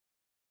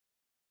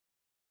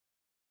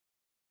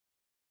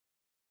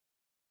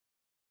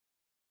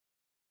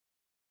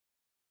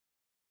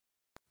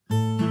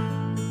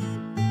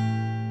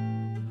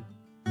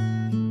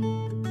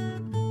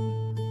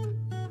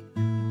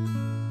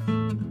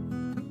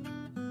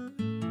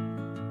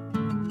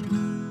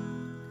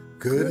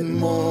Good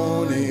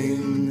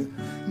morning,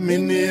 me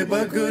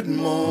neighbor, good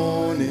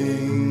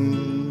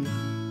morning.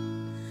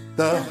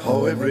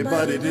 How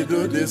everybody did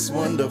do this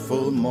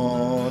wonderful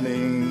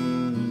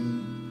morning.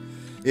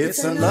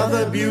 It's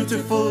another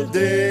beautiful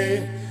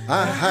day.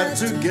 I had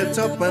to get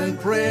up and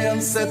pray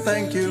and say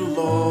thank you,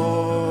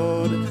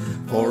 Lord,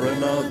 for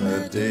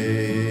another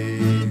day.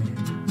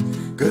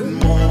 Good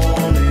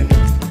morning,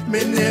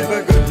 me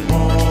neighbor, good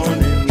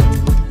morning.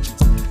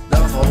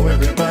 How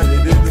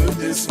everybody did do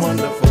this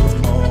wonderful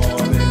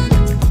morning.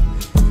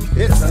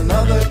 It's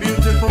another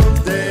beautiful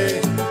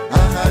day. I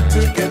had to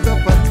get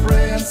up and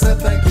pray and say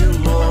thank you,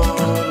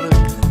 Lord,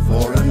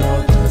 for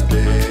another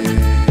day.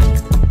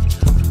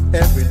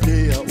 Every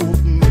day I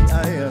open my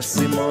eye, I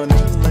see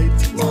morning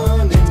light,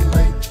 morning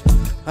light.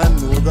 I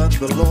know that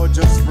the Lord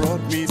just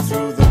brought me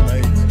through the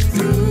night,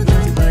 through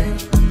the night.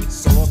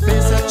 So I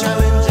face a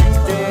challenging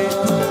day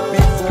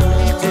before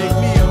He take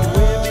me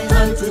away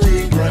behind to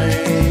the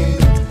grind.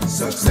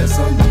 Success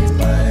on my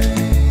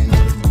mind.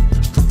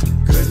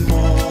 Good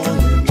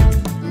morning,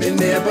 me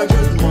neighbor,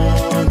 good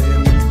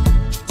morning.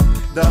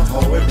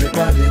 How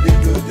everybody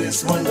did do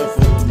this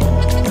wonderful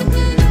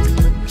morning.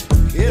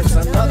 It's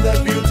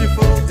another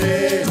beautiful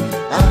day.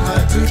 I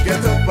had to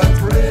get up and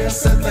pray and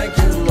say thank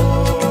you,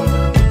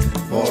 Lord,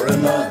 for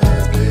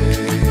another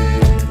day.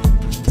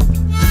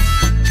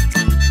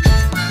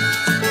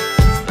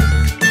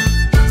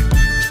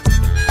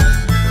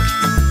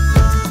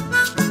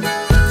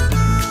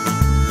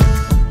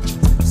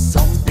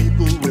 Some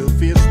people will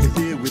face the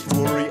day with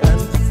worry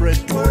and fret,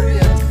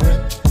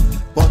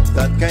 but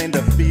that kind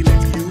of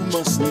feeling you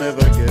must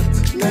never get,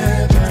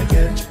 never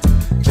get.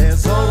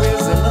 There's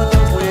always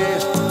another way.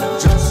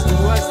 Just do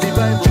as the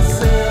Bible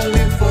says,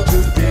 live for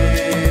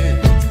today,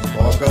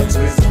 for God's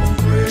wisdom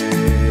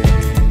pray.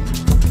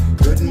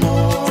 Good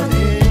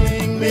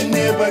morning, me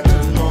neighbor,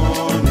 good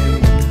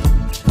morning.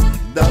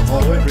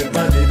 How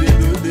everybody did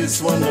do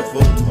this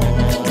wonderful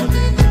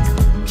morning.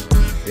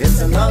 It's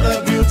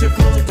another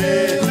beautiful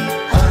day. I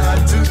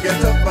had to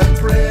get up and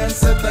pray and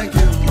say thank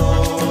you,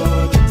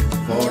 Lord,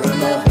 for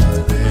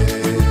another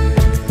day.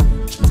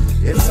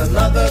 It's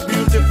another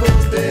beautiful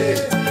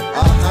day.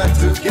 I had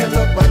to get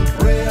up and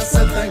pray and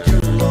say thank you,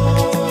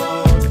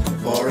 Lord,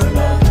 for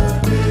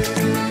another day.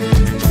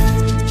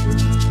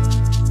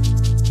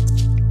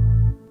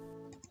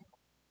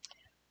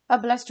 A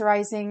blessed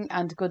rising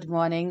and good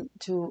morning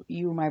to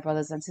you, my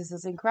brothers and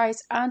sisters in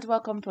Christ, and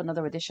welcome to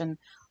another edition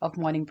of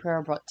Morning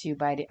Prayer brought to you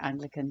by the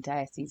Anglican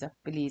Diocese of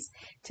Belize.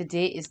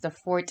 Today is the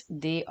 4th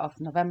day of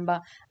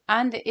November,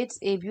 and it's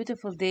a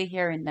beautiful day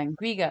here in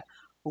Nangriga.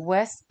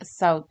 West,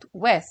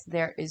 southwest,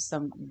 there is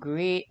some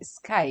gray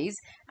skies,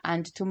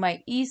 and to my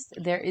east,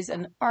 there is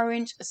an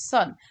orange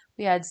sun.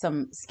 We had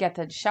some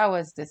scattered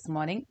showers this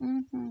morning.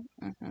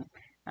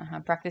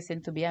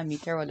 Practicing to be a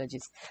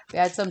meteorologist. We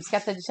had some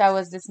scattered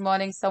showers this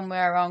morning,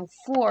 somewhere around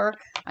 4,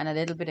 and a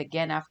little bit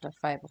again after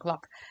 5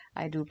 o'clock.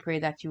 I do pray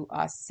that you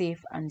are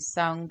safe and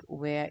sound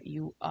where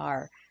you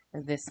are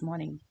this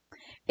morning.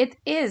 It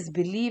is,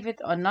 believe it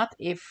or not,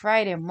 a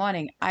Friday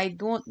morning. I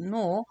don't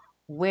know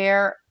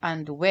where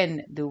and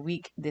when the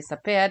week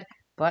disappeared,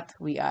 but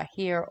we are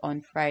here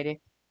on Friday.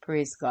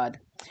 Praise God.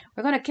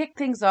 We're going to kick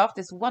things off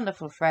this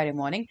wonderful Friday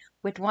morning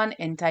with one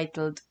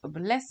entitled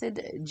Blessed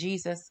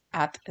Jesus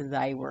at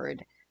Thy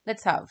Word.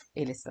 Let's have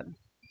a listen.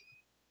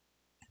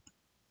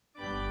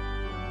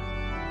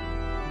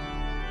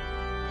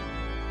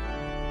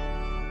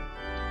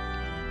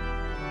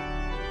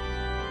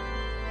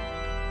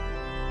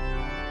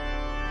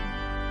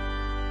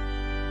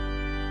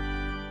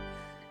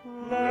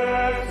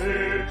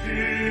 Blessed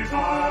Jesus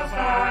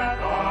at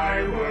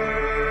Thy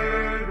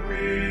word,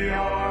 we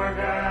are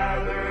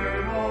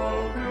gathered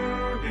all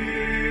to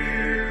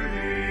hear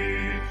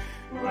Thee.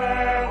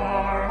 Let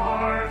our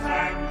hearts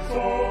and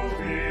souls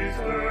be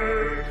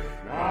stirred,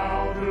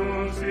 now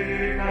to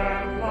seek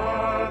and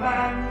love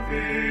and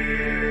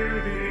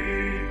fear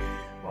Thee.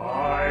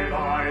 By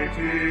Thy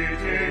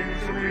teaching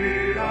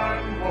sweet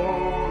and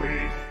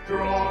holy,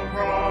 drawn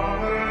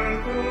from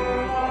earth to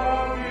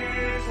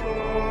lovely story.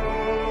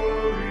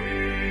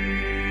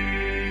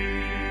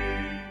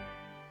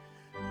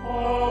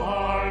 All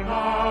our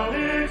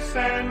knowledge,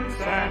 sense,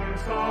 and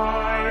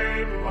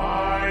sight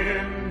lie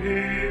in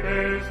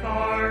deepest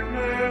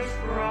darkness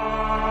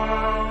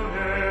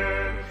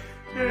shrouded,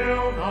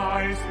 till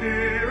Thy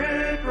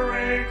Spirit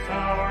breaks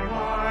our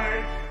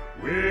light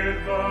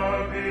with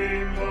the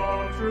beams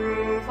of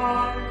truth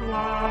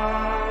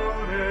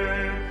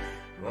unclouded.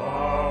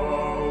 Thou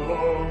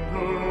alone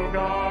who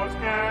God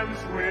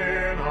canst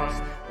win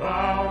us,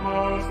 Thou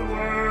must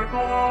work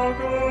all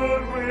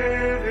good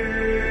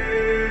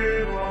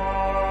within us.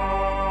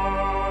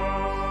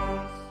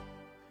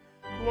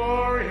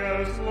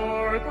 Glorious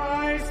Lord,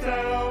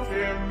 Thyself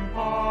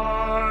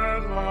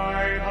impart,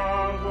 light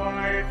of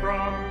light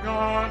from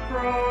God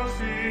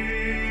proceeding.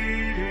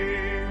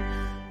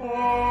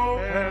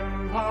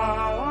 Open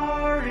thou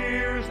our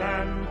ears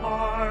and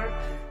heart,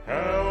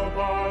 help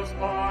us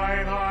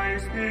by Thy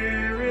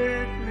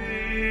Spirit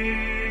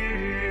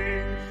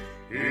leading.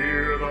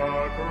 Hear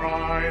the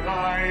cry Thy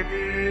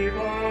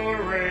people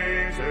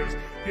raises,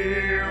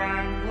 hear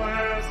and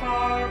bless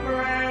our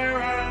prayer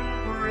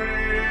and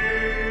praises.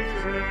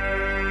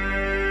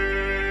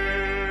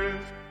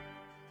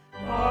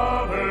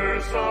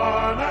 Father,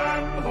 Son,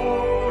 and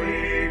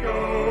Holy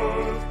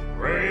Ghost,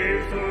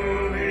 praise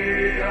to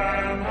thee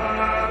and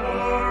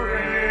adoration.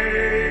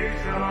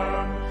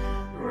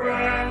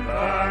 Grant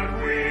that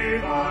we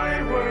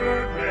thy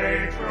word may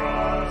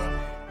trust,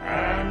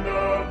 and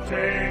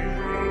obtain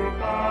true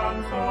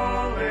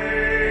consolation.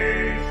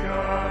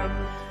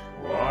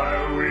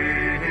 While we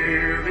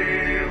here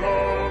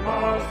below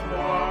must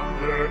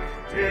wander,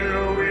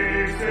 till we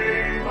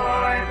sing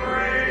thy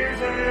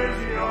praises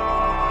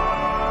yonder.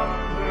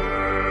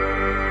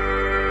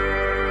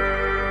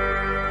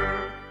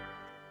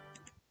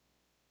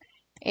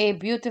 A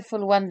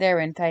beautiful one there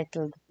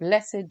entitled,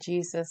 Blessed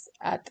Jesus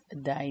at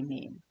Thy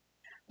Name.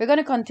 We're going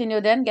to continue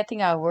then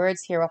getting our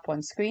words here up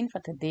on screen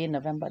for today,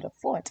 November the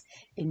 4th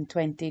in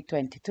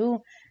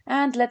 2022.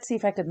 And let's see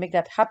if I could make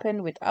that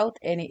happen without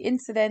any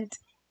incident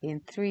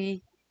in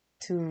 3,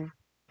 2,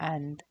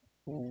 and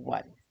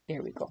 1.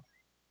 There we go.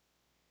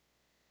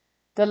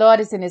 The Lord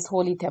is in his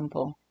holy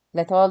temple.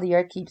 Let all the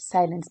earth keep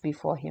silence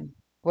before him.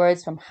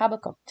 Words from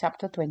Habakkuk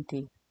chapter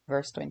 20,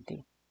 verse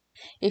 20.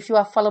 If you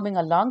are following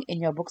along in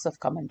your books of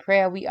common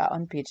prayer, we are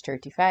on page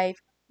 35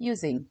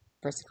 using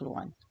versicle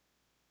 1.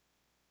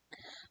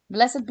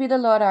 Blessed be the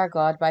Lord our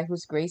God, by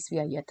whose grace we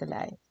are yet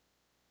alive.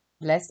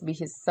 Blessed be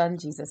his Son,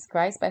 Jesus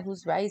Christ, by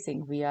whose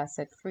rising we are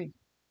set free.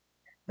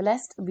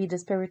 Blessed be the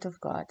Spirit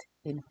of God,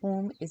 in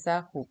whom is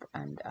our hope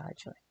and our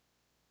joy.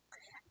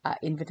 Our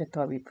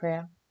invitatory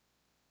prayer.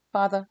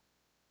 Father,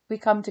 we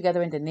come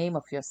together in the name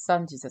of your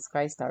Son, Jesus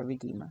Christ, our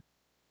Redeemer,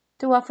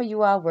 to offer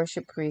you our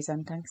worship, praise,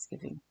 and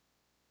thanksgiving.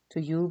 To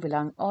you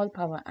belong all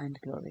power and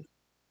glory.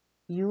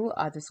 You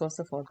are the source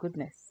of all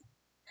goodness.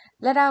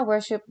 Let our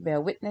worship bear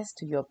witness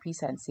to your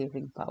peace and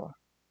saving power.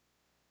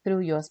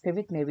 Through your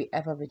Spirit may we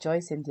ever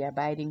rejoice in the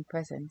abiding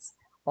presence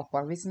of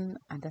our risen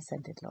and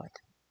ascended Lord.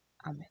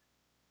 Amen.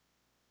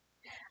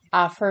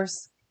 Our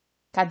first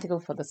canticle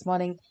for this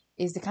morning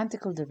is the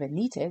Canticle de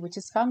Venite, which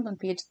is found on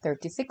page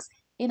 36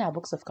 in our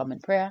books of common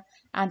prayer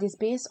and is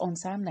based on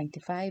Psalm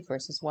 95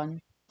 verses 1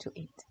 to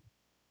 8.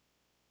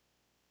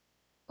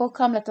 Oh,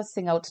 come, let us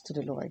sing out to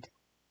the Lord.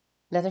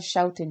 Let us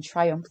shout in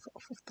triumph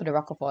to the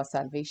rock of our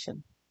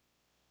salvation.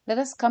 Let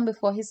us come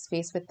before his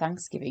face with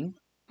thanksgiving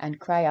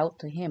and cry out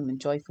to him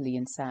joyfully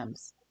in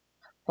psalms.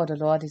 For the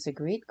Lord is a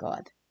great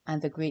God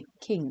and the great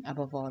King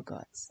above all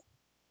gods.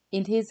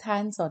 In his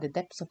hands are the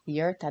depths of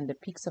the earth, and the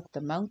peaks of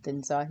the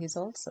mountains are his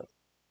also.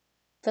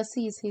 The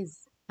sea is his,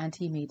 and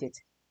he made it.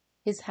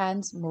 His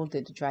hands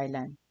molded the dry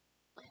land.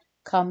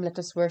 Come, let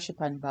us worship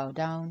and bow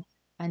down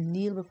and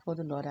kneel before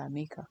the Lord our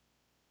Maker.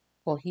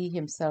 For he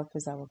himself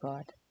is our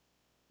God.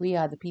 We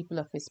are the people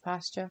of his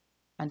pasture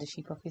and the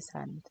sheep of his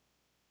hand.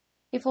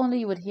 If only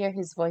you would hear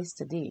his voice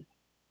today,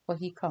 for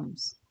he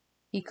comes.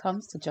 He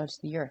comes to judge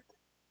the earth.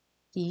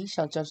 He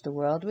shall judge the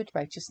world with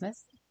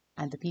righteousness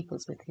and the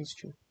peoples with his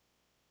truth.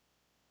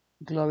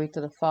 Glory to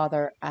the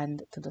Father,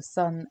 and to the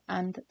Son,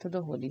 and to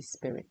the Holy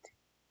Spirit,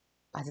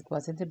 as it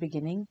was in the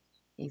beginning,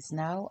 is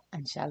now,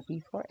 and shall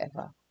be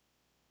forever.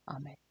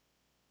 Amen.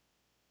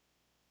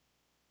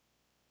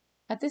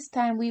 At this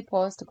time we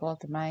pause to call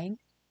to mind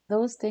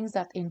those things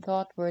that in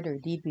thought, word, or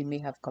deed we may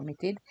have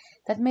committed,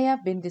 that may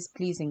have been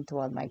displeasing to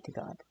Almighty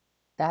God,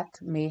 that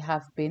may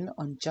have been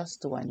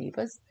unjust to our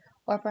neighbours,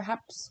 or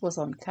perhaps was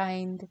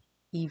unkind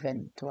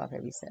even to our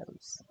very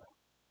selves.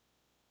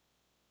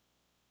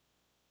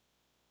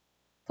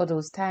 For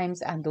those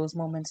times and those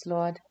moments,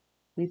 Lord,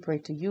 we pray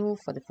to you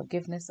for the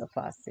forgiveness of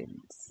our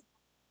sins.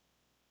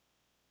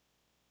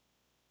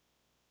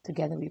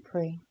 Together we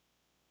pray.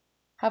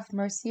 Have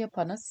mercy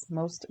upon us,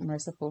 most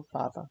merciful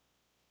Father.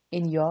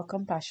 In your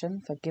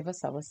compassion, forgive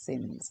us our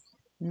sins,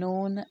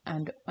 known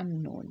and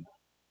unknown,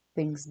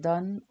 things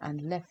done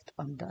and left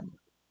undone.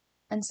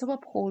 And so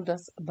uphold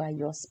us by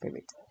your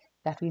Spirit,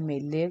 that we may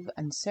live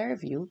and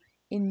serve you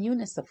in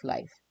newness of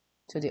life,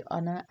 to the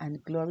honor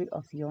and glory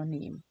of your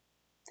name.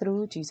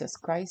 Through Jesus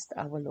Christ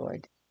our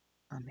Lord.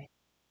 Amen.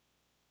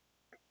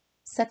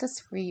 Set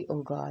us free,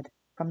 O God,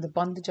 from the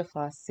bondage of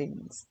our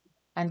sins,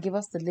 and give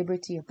us the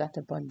liberty of that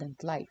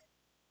abundant life,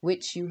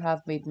 which you have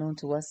made known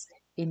to us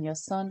in your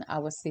Son,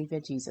 our Saviour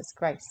Jesus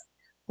Christ,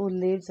 who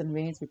lives and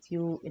reigns with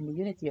you in the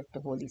unity of the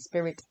Holy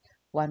Spirit,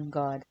 one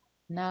God,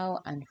 now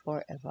and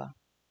forever.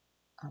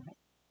 Amen.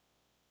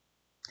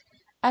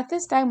 At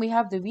this time we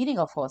have the reading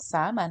of our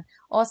psalm, and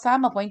our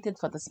psalm appointed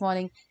for this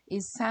morning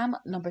is Psalm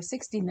number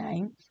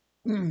 69,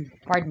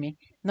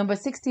 number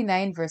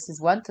 69 verses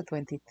 1 to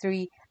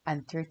 23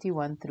 and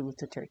 31 through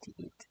to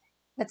 38.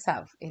 Let's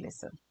have a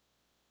listen.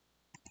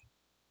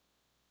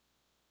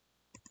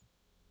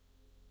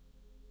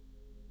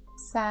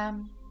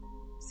 Psalm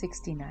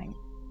 69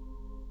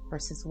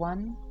 verses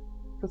 1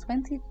 to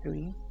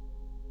 23,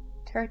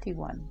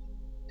 31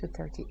 to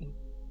 38.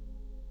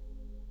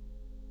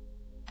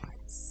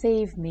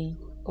 Save me,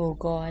 O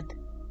God,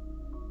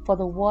 for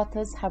the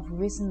waters have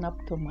risen up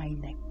to my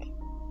neck.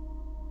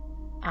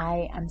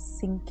 I am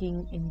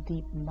sinking in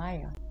deep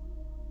mire,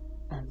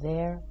 and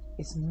there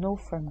is no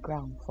firm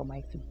ground for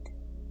my feet.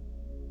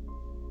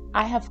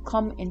 I have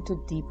come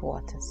into deep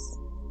waters,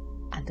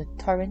 and the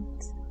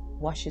torrent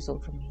washes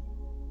over me.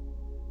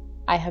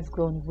 I have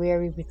grown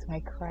weary with my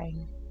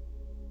crying.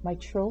 My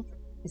throat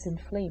is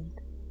inflamed.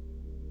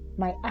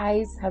 My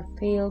eyes have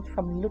failed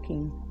from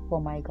looking for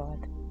my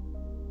God.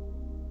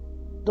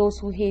 Those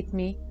who hate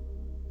me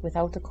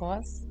without a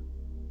cause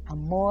are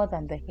more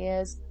than the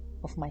hairs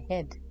of my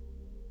head.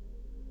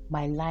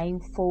 My lying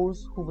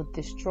foes who would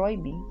destroy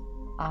me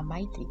are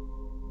mighty.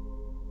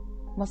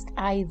 Must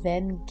I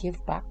then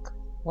give back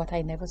what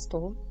I never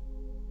stole?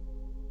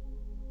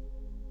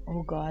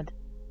 O God,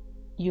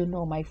 you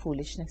know my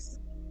foolishness,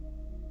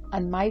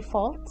 and my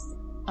faults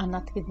are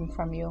not hidden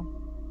from you.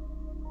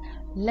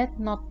 Let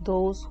not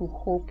those who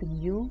hope in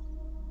you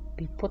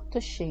be put to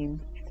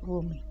shame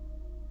through me,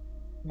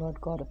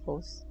 Lord God of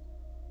hosts.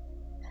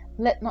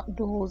 Let not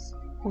those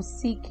who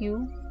seek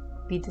you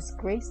be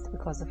disgraced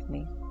because of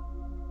me,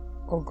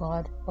 O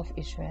God of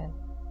Israel.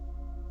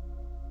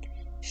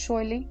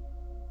 Surely,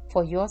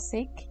 for your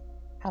sake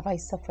have I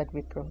suffered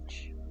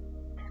reproach,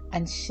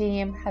 and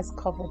shame has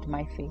covered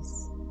my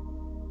face.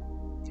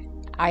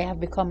 I have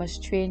become a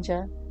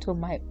stranger to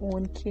my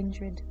own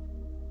kindred,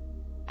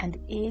 and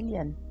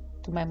alien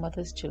to my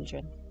mother's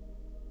children.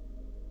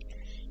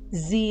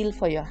 Zeal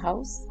for your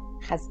house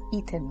has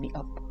eaten me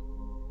up.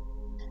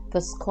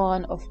 The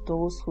scorn of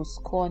those who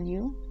scorn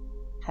you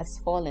has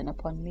fallen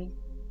upon me.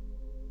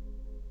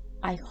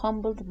 I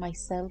humbled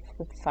myself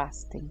with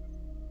fasting,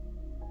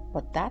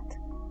 but that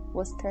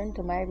was turned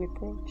to my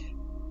reproach.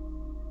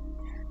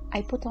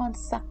 I put on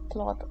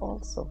sackcloth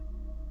also,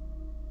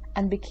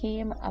 and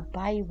became a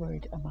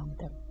byword among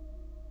them.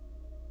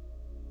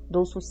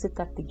 Those who sit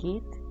at the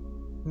gate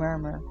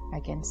murmur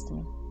against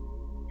me,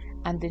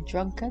 and the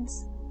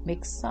drunkards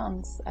make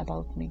songs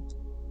about me.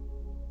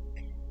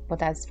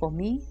 But as for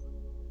me,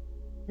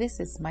 this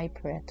is my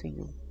prayer to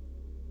you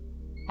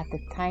at the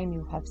time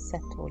you have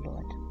set, O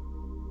Lord.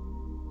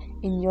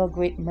 In your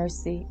great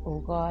mercy, O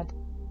God,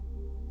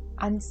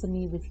 answer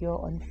me with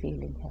your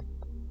unfailing help.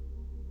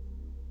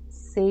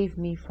 Save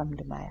me from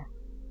the mire.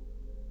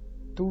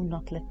 Do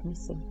not let me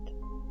sink.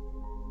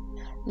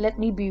 Let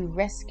me be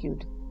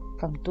rescued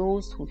from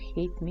those who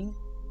hate me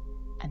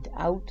and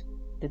out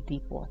the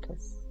deep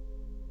waters.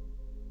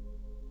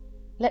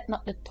 Let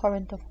not the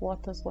torrent of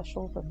waters wash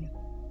over me,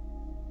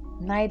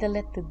 neither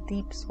let the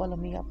deep swallow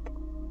me up.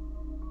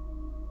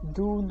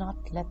 Do not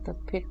let the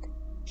pit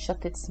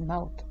shut its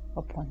mouth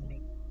upon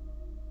me.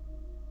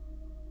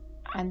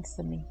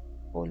 Answer me,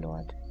 O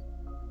Lord,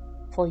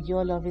 for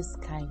your love is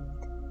kind.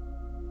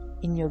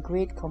 In your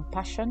great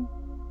compassion,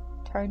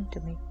 turn to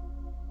me.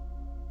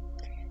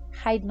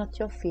 Hide not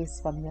your face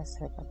from your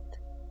servant.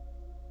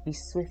 Be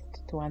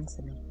swift to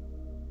answer me,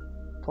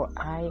 for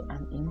I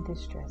am in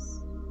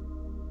distress.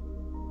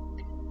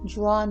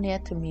 Draw near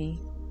to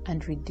me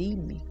and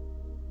redeem me.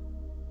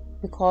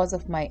 Because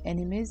of my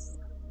enemies,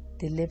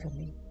 deliver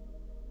me.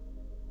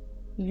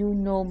 You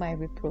know my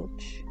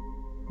reproach,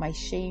 my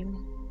shame,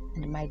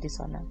 and my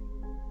dishonor.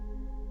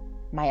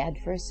 My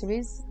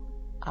adversaries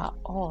are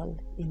all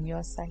in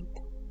your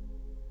sight.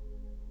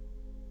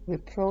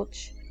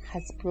 Reproach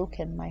has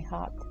broken my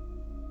heart,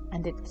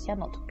 and it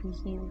cannot be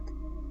healed.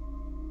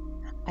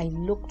 I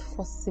looked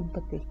for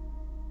sympathy,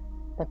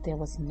 but there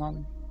was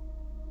none,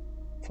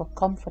 for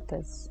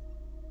comforters,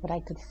 but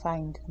I could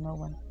find no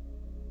one.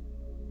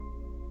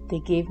 They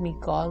gave me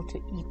gall to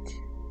eat,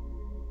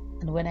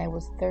 and when I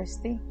was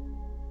thirsty,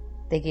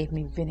 they gave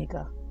me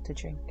vinegar to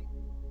drink.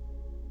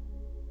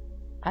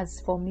 As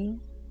for me,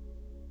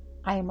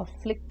 I am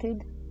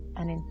afflicted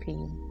and in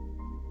pain.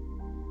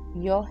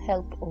 Your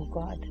help, O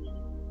God,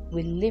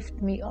 will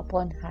lift me up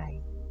on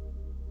high.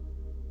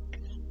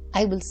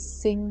 I will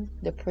sing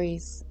the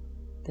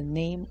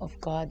name of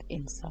God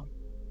in song.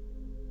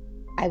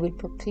 I will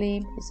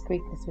proclaim his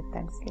greatness with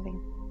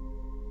thanksgiving.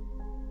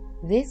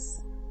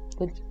 This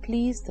will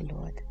please the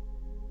Lord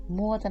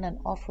more than an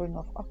offering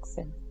of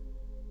oxen,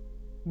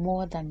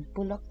 more than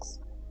bullocks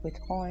with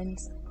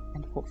horns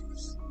and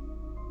hoofs.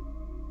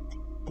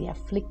 The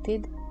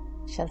afflicted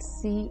shall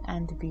see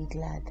and be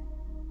glad.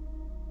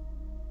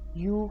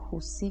 You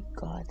who seek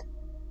God,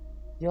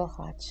 your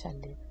heart shall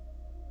live.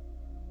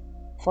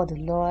 For the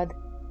Lord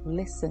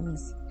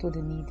listens to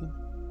the needy,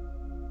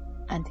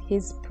 and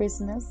his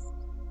prisoners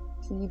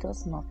he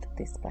does not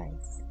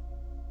despise.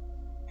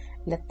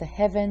 Let the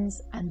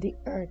heavens and the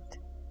earth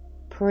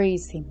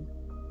praise him,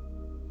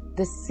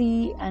 the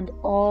sea and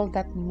all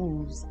that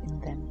moves in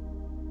them.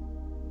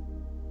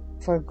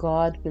 For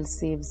God will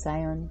save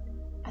Zion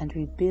and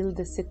rebuild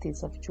the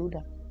cities of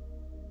Judah.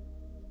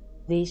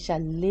 They shall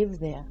live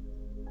there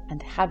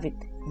and have it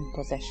in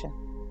possession.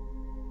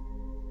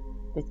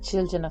 The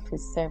children of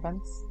his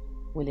servants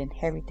will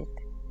inherit it,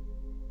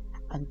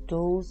 and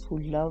those who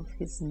love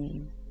his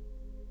name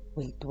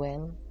will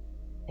dwell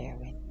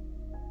therein.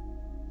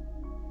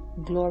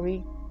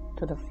 Glory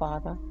to the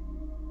Father,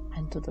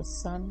 and to the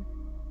Son,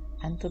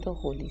 and to the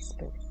Holy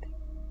Spirit,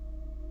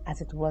 as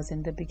it was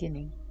in the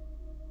beginning,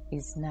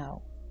 is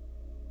now,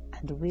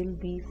 and will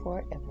be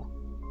forever.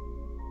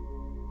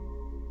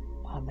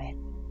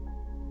 Amen.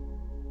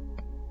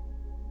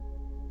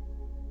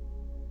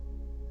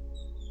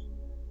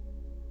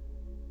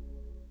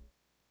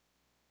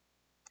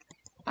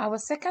 Our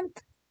second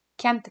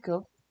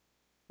canticle,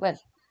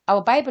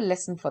 our Bible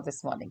lesson for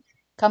this morning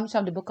comes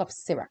from the book of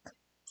Sirach.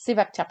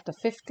 Sirach chapter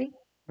 50,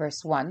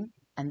 verse 1,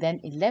 and then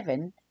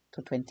 11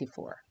 to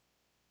 24.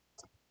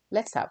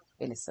 Let's have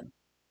a listen.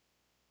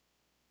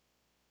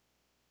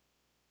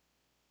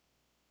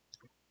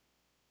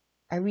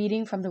 A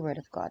reading from the Word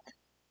of God,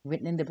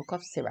 written in the book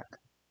of Sirach,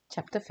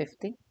 chapter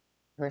 50,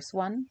 verse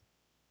 1,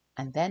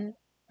 and then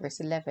verse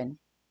 11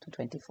 to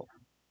 24.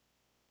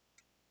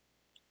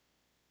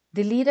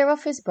 The leader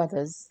of his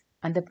brothers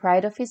and the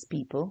pride of his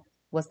people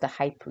was the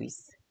high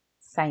priest,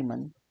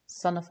 Simon,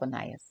 son of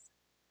Onias,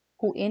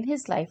 who in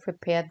his life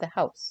repaired the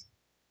house,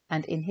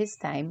 and in his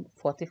time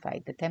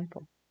fortified the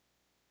temple.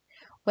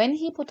 When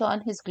he put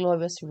on his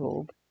glorious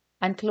robe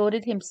and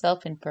clothed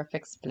himself in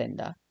perfect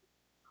splendor,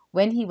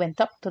 when he went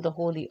up to the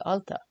holy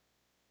altar,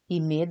 he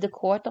made the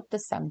court of the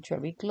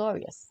sanctuary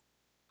glorious.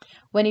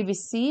 When he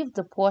received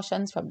the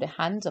portions from the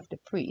hands of the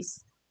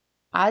priests,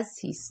 as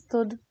he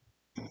stood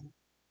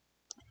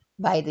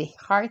by the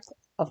hearth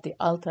of the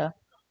altar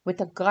with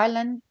a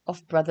garland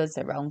of brothers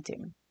around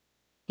him,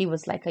 he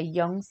was like a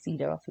young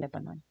cedar of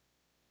Lebanon,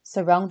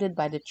 surrounded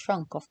by the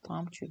trunk of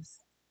palm trees.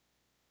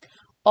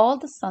 All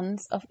the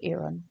sons of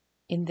Aaron,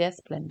 in their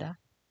splendor,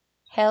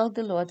 held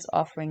the Lord's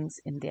offerings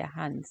in their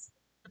hands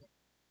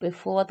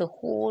before the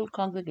whole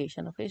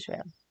congregation of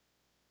Israel.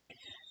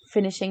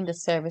 Finishing the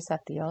service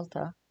at the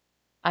altar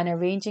and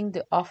arranging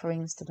the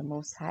offerings to the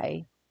Most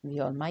High, the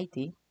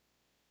Almighty,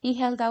 he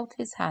held out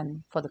his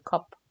hand for the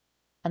cup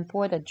and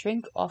poured a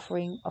drink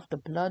offering of the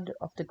blood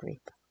of the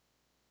grape.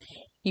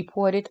 He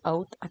poured it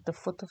out at the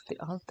foot of the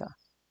altar,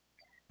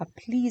 a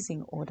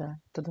pleasing odor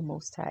to the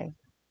Most High,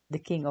 the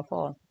King of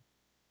all.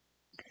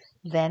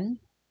 Then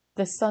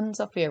the sons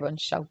of Aaron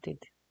shouted.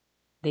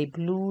 They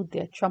blew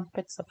their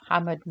trumpets of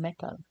hammered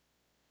metal.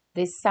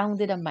 They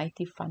sounded a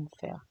mighty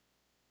fanfare,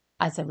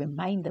 as a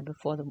reminder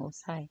before the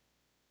Most High.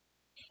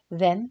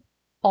 Then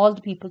all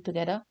the people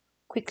together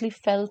quickly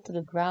fell to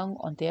the ground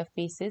on their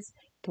faces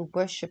to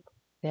worship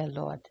their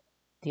Lord,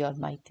 the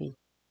Almighty,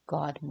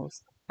 God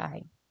Most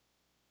High.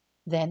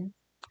 Then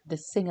the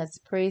singers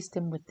praised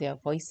him with their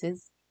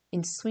voices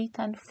in sweet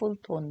and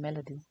full-tone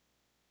melody.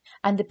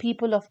 And the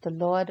people of the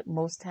Lord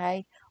Most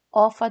High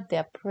offered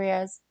their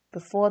prayers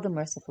before the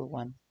Merciful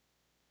One,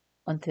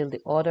 until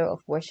the order of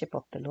worship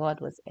of the Lord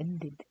was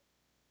ended,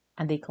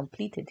 and they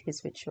completed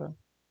his ritual.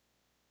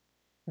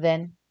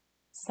 Then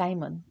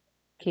Simon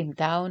came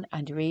down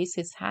and raised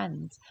his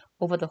hands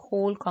over the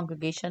whole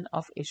congregation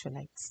of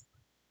Israelites,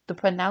 to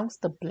pronounce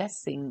the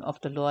blessing of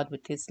the Lord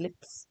with his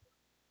lips,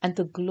 and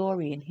to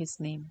glory in his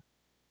name.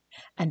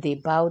 And they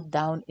bowed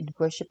down in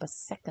worship a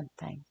second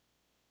time,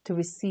 to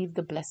receive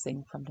the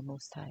blessing from the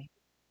Most High.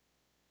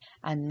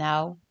 And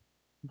now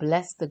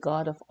bless the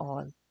God of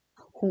all,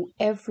 who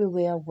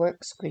everywhere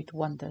works great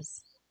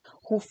wonders,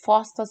 who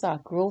fosters our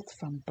growth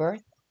from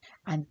birth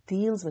and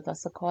deals with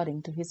us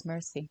according to his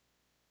mercy.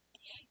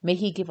 May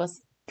he give us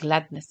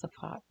gladness of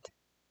heart,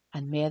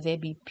 and may there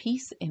be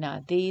peace in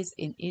our days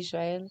in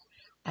Israel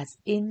as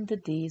in the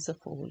days of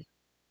old.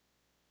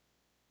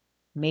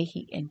 May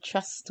he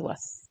entrust to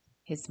us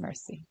his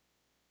mercy,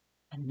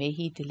 and may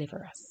he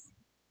deliver us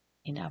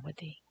in our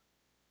day.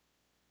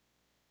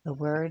 The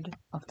word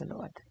of the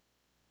Lord.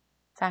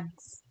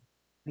 Thanks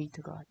be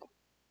to God.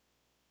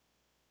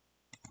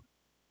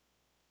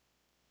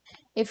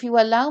 If you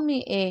allow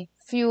me a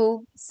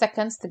few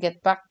seconds to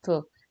get back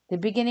to the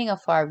beginning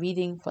of our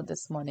reading for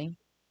this morning,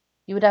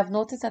 you would have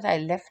noticed that I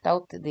left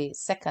out the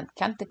second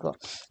canticle.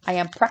 I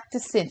am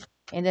practicing.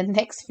 In the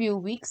next few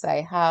weeks,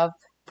 I have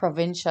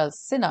Provincial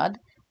Synod,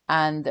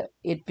 and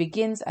it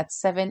begins at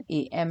 7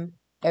 a.m.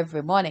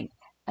 every morning.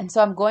 And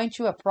so I'm going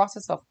through a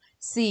process of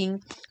seeing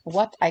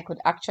what I could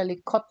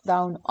actually cut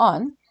down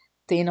on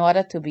in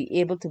order to be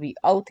able to be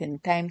out in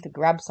time to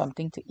grab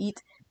something to eat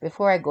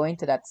before I go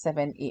into that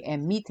 7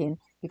 a.m. meeting,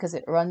 because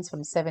it runs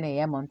from 7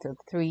 a.m. until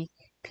 3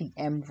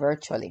 p.m.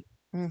 virtually.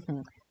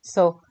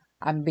 So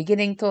I'm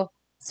beginning to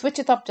switch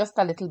it up just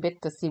a little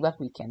bit to see what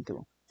we can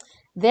do.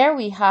 There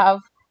we have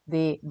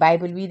the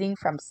Bible reading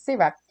from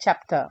Sirach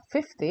chapter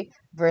 50,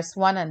 verse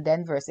 1, and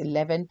then verse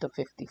 11 to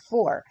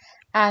 54.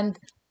 And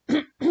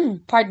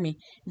pardon me,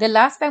 the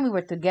last time we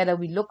were together,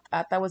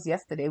 that was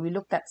yesterday, we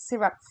looked at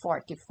Sirach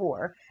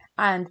 44.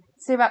 And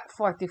Sirach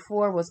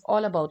 44 was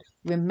all about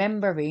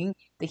remembering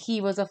the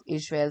heroes of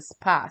Israel's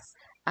past.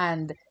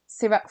 And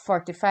Sirach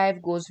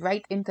 45 goes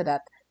right into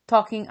that,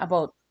 talking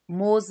about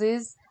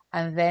Moses,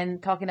 and then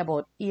talking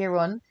about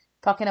Aaron,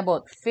 talking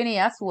about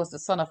Phinehas, who was the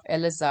son of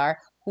Eleazar,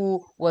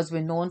 who was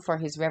renowned for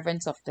his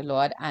reverence of the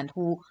Lord and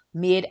who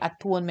made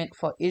atonement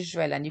for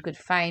Israel. And you could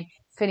find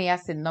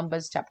Phinehas in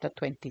Numbers chapter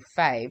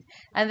 25.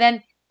 And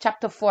then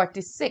chapter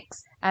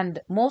 46, and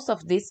most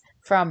of this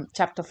from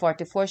chapter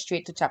 44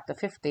 straight to chapter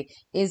 50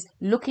 is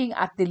looking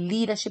at the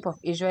leadership of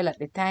Israel at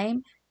the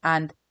time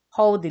and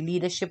how the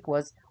leadership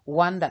was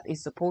one that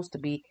is supposed to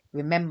be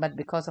remembered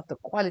because of the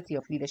quality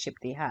of leadership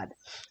they had.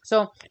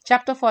 So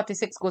chapter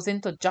 46 goes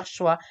into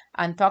Joshua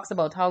and talks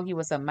about how he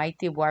was a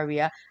mighty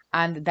warrior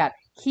and that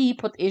he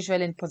put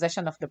Israel in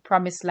possession of the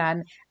promised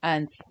land.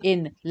 And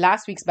in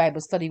last week's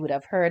Bible study, you would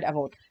have heard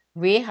about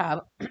Rahab,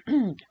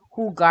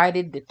 who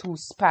guarded the two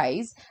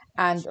spies.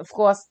 And of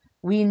course,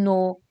 we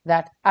know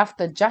that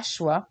after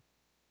Joshua,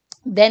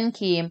 then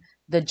came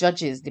the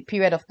judges, the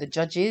period of the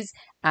judges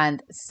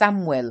and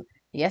Samuel.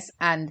 Yes,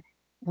 and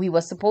we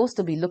were supposed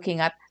to be looking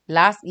at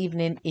last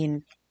evening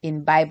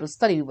in Bible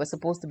study, we were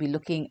supposed to be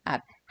looking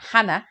at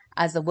Hannah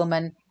as a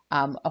woman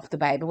of the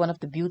Bible, one of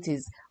the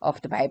beauties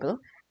of the Bible.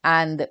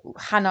 And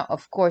Hannah,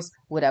 of course,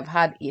 would have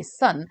had a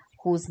son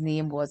whose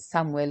name was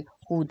Samuel,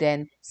 who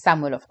then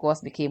Samuel, of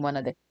course, became one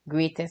of the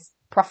greatest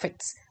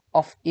prophets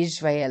of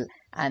Israel.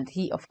 And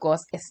he, of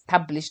course,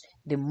 established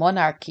the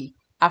monarchy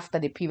after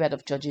the period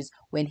of Judges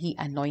when he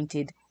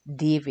anointed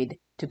David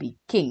to be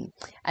king.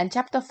 And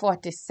chapter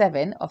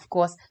 47, of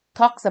course,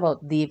 talks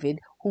about David,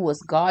 who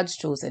was God's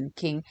chosen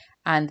king,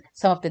 and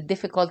some of the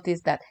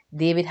difficulties that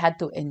David had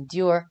to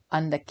endure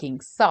under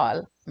King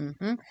Saul,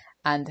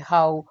 and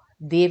how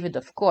David,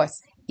 of course,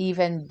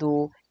 even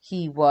though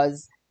he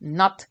was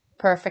not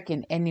perfect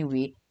in any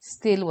way,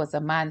 still was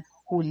a man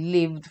who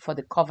lived for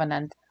the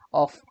covenant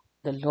of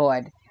the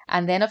Lord.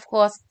 And then, of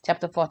course,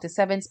 chapter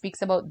 47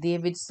 speaks about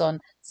David's son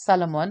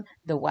Solomon,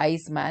 the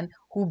wise man,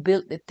 who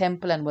built the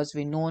temple and was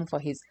renowned for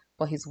his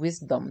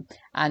wisdom.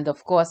 And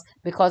of course,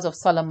 because of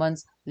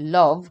Solomon's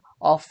love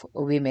of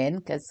women,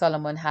 because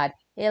Solomon had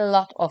a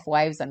lot of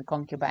wives and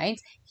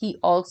concubines, he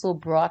also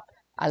brought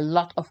a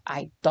lot of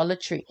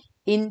idolatry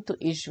into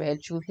Israel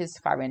through his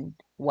foreign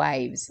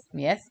wives.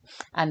 Yes.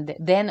 And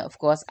then, of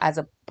course, as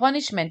a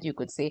punishment, you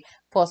could say,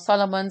 for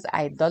Solomon's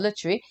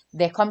idolatry,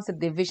 there comes a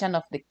division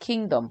of the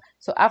kingdom.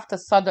 So after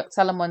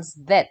Solomon's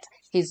death,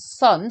 his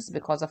sons,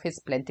 because of his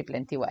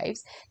plenty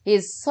wives,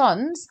 his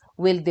sons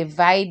will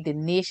divide the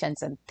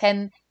nations, and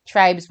 10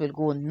 tribes will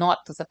go north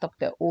to set up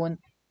their own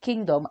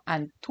kingdom,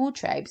 and 2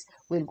 tribes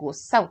will go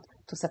south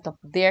to set up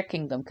their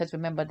kingdom. Because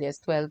remember, there's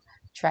 12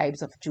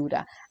 tribes of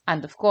Judah.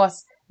 And of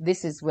course,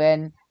 this is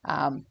when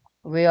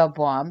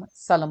Rehoboam,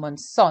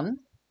 Solomon's son,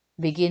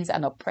 begins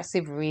an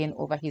oppressive reign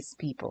over his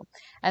people.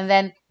 And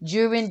then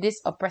during this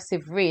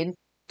oppressive reign,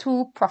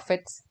 2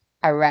 prophets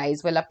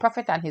arise. Well, a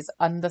prophet and his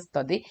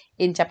understudy.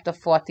 In chapter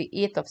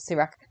 48 of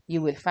Sirach,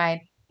 you will find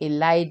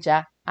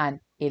Elijah and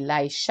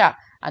Elisha.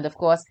 And of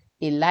course,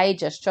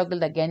 Elijah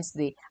struggled against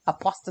the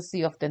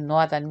apostasy of the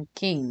northern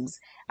kings,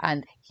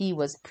 and he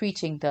was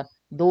preaching to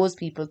those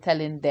people,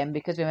 telling them,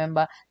 because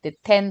remember, the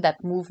 10 that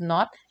moved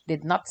north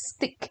did not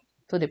stick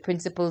to the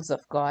principles of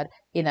God,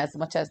 in as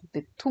much as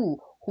the 2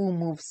 who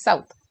moved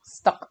south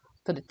stuck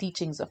to the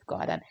teachings of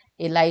God. And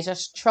Elijah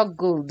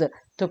struggled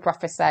to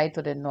prophesy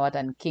to the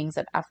northern kings,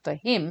 and after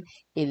him,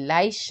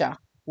 Elisha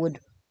who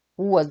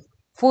was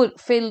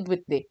filled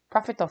with the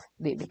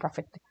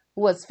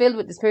who was filled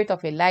with the spirit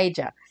of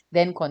Elijah,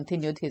 then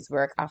continued his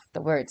work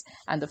afterwards.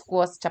 And of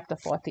course, chapter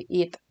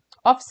 48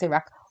 of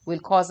Sirach will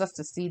cause us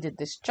to see the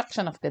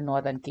destruction of the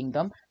northern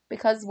kingdom.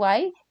 Because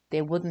why?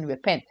 They wouldn't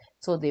repent.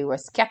 So they were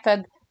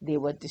scattered, they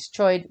were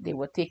destroyed, they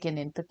were taken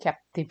into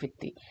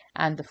captivity.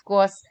 And of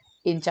course,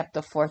 in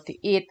chapter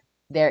 48,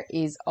 there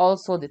is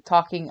also the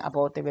talking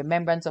about the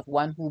remembrance of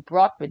one who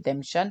brought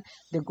redemption,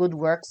 the good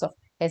works of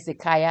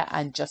Hezekiah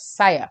and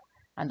Josiah.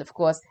 And of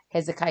course,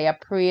 Hezekiah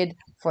prayed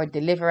for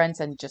deliverance,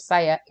 and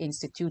Josiah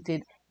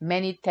instituted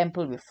many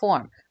temple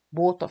reform.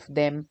 Both of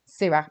them,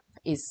 Sirach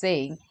is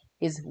saying,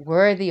 is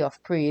worthy of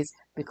praise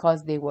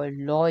because they were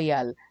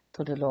loyal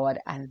to the Lord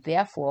and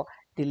therefore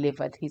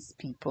delivered his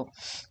people.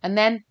 And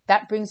then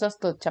that brings us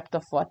to chapter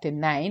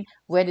 49,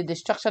 where the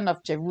destruction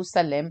of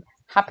Jerusalem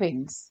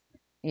happens.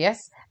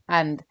 Yes,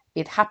 and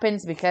it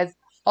happens because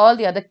all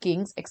the other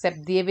kings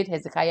except David,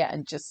 Hezekiah,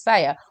 and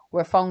Josiah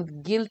were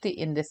found guilty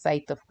in the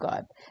sight of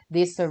God.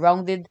 They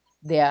surrendered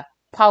their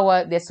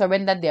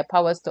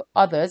powers to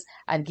others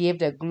and gave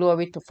their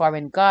glory to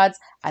foreign gods,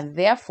 and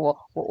therefore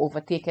were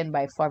overtaken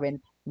by foreign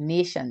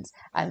nations.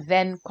 And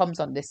then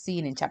comes on the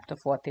scene in chapter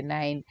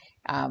 49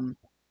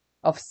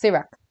 of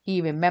Sirach.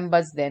 He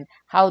remembers then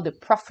how the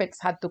prophets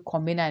had to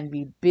come in and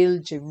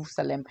rebuild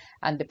Jerusalem,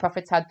 and the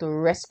prophets had to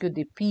rescue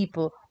the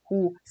people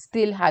who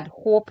still had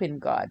hope in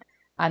God,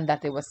 and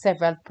that there were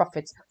several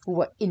prophets who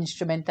were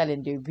instrumental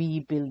in the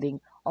rebuilding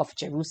of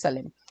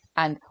Jerusalem.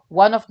 And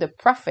one of the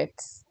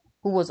prophets,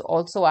 who was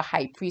also a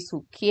high priest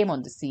who came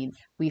on the scene,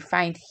 we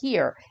find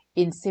here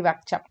in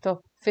Sirach chapter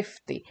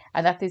 50,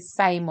 and that is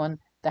Simon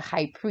the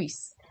high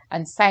priest.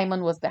 And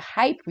Simon was the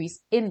high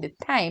priest in the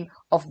time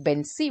of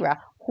Ben-Sira,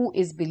 who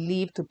is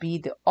believed to be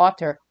the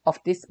author of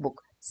this book,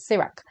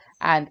 Sirach.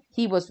 And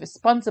he was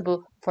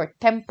responsible for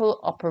temple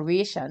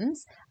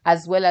operations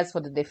as well as for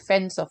the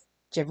defense of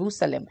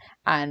Jerusalem.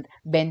 And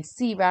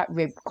Ben-Sira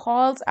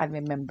recalls and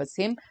remembers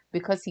him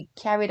because he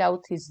carried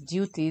out his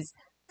duties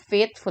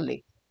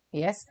faithfully.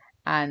 Yes,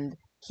 and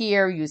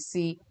here you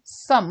see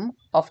some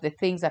of the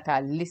things that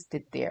are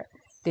listed there.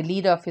 The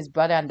leader of his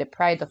brother and the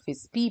pride of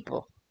his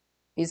people.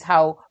 is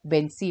how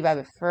Ben-Sira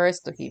refers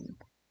to him,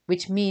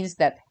 which means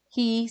that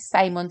he,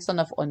 Simon, son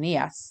of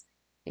Oneas,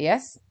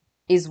 yes,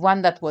 is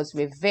one that was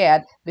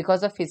revered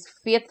because of his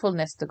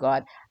faithfulness to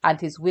God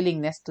and his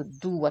willingness to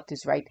do what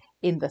is right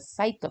in the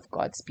sight of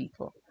God's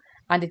people.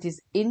 And it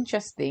is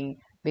interesting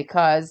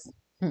because,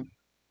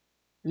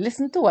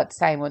 listen to what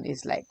Simon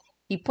is like.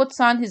 He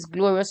puts on his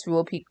glorious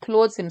robe. He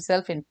clothes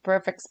himself in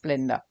perfect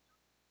splendor.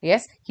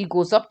 Yes, he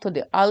goes up to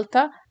the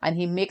altar and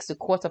he makes the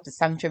court of the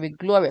sanctuary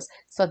glorious.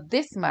 So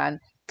this man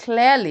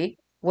clearly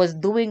was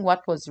doing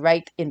what was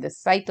right in the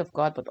sight of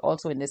God, but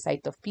also in the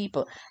sight of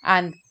people.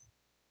 And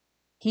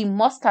he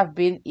must have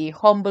been a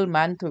humble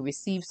man to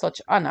receive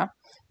such honor,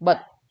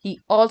 but he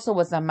also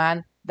was a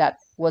man that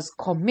was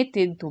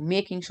committed to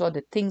making sure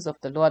the things of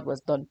the Lord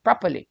was done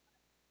properly.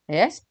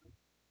 Yes?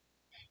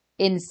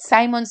 In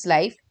Simon's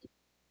life,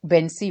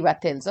 Ben-Sira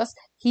tells us,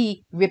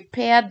 he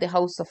repaired the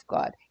house of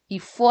God. He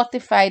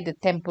fortified the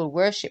temple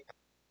worship.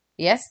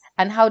 Yes?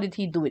 And how did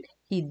he do it?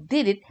 He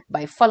did it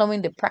by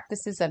following the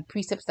practices and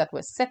precepts that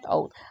were set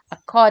out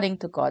according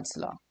to God's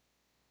law.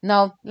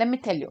 Now, let me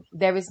tell you,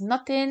 there is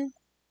nothing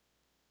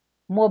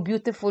more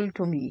beautiful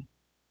to me,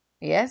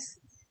 yes,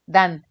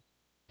 than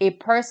a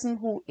person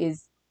who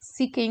is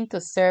seeking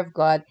to serve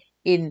God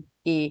in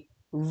a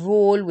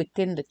role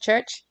within the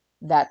church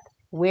that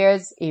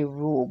wears a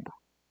robe.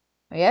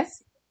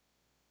 Yes?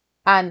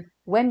 And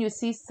when you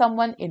see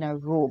someone in a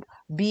robe,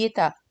 be it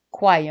a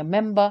choir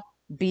member,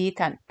 be it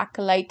an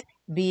acolyte,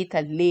 be it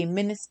a lay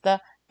minister,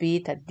 be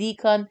it a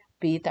deacon,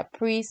 be it a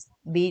priest,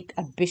 be it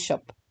a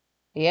bishop.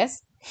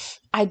 Yes?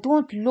 I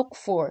don't look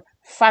for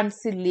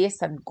fancy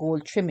lace and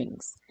gold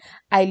trimmings.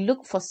 I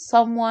look for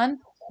someone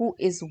who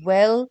is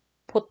well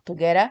put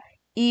together,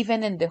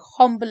 even in the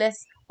humblest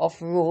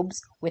of robes,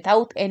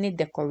 without any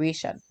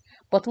decoration,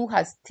 but who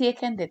has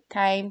taken the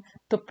time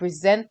to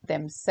present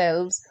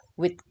themselves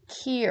with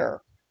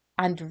care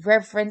and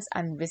reverence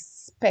and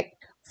respect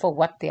for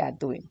what they are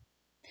doing.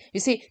 You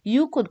see,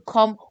 you could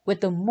come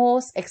with the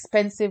most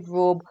expensive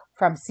robe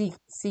from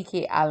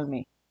CK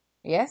Almy.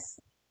 Yes?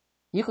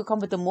 You could come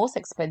with the most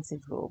expensive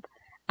robe.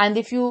 And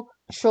if you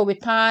throw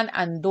it on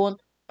and don't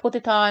put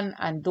it on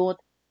and don't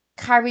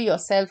carry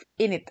yourself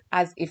in it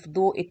as if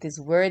though it is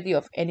worthy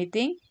of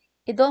anything,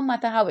 it don't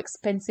matter how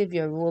expensive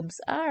your robes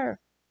are.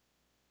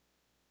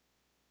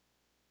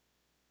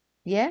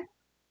 Yeah?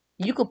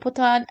 You could put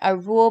on a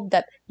robe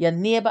that your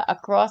neighbor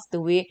across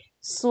the way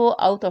sew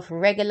out of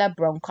regular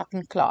brown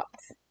cotton cloth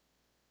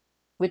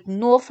with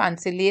no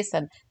fancy lace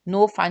and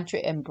no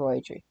fancy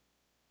embroidery.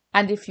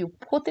 And if you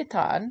put it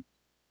on,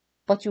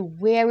 but you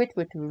wear it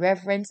with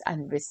reverence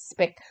and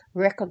respect,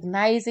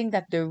 recognizing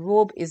that the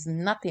robe is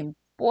not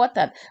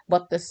important,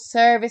 but the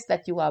service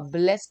that you are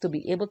blessed to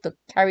be able to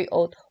carry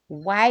out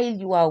while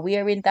you are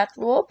wearing that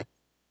robe,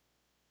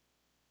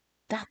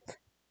 that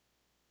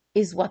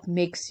is what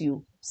makes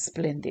you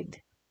splendid.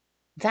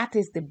 That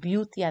is the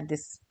beauty and the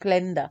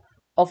splendor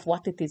of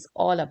what it is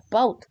all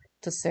about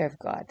to serve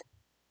God.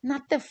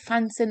 Not the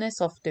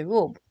fanciness of the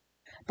robe,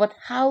 but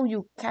how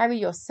you carry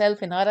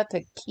yourself in order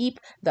to keep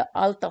the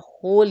altar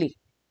holy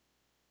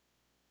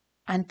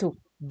and to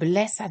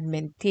bless and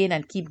maintain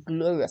and keep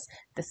glorious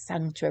the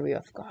sanctuary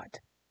of God.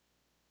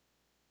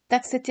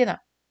 That's it, you know.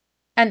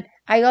 And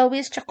I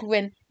always chuckle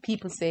when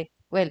people say,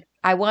 well,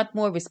 I want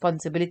more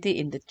responsibility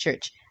in the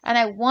church. And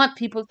I want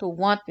people to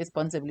want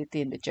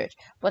responsibility in the church.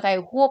 But I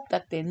hope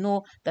that they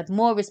know that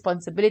more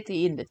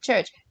responsibility in the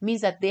church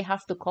means that they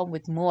have to come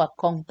with more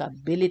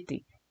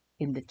accountability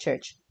in the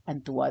church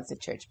and towards the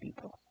church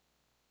people.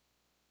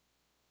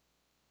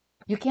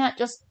 You can't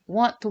just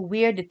want to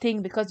wear the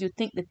thing because you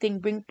think the thing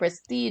brings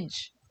prestige.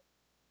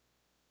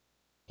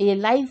 A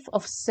life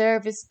of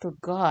service to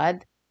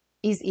God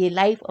is a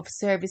life of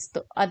service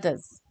to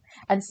others.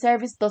 And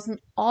service doesn't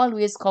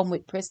always come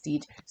with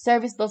prestige.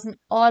 Service doesn't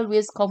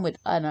always come with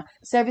honor.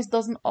 Service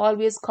doesn't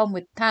always come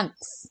with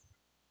thanks.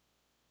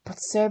 But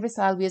service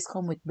always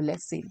comes with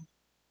blessing.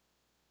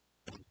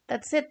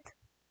 That's it.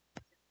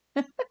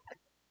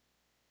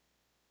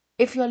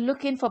 If you're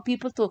looking for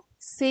people to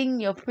sing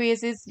your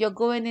praises, you're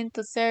going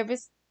into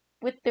service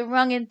with the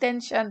wrong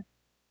intention.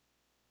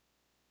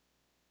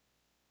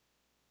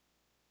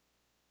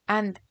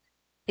 And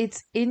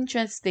it's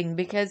interesting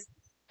because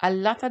a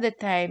lot of the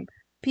time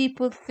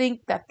people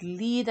think that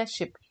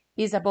leadership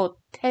is about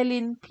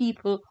telling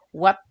people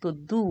what to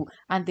do,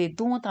 and they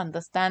don't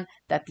understand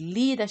that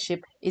leadership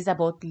is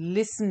about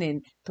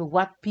listening to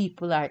what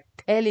people are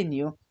telling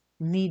you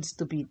needs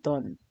to be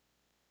done.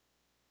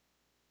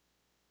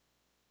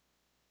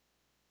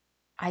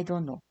 I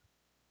don't know.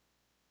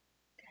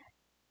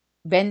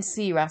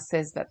 Ben-Sira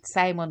says that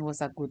Simon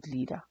was a good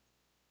leader,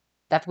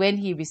 that when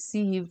he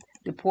received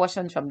the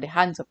portion from the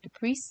hands of the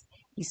priest,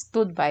 he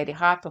stood by the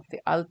heart of the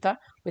altar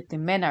with the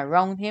men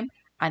around him,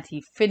 and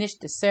he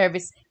finished the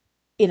service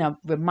in a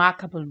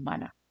remarkable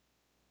manner.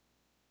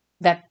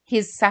 That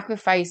his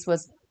sacrifice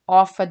was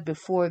offered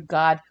before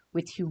God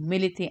with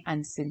humility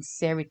and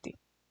sincerity.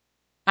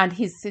 And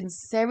his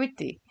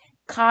sincerity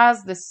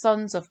caused the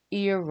sons of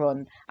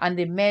Aaron and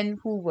the men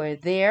who were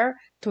there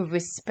to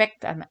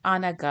respect and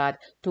honor God,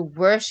 to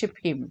worship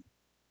him.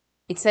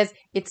 It says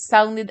it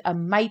sounded a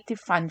mighty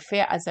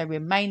fanfare as a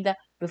reminder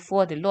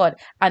before the Lord.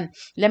 And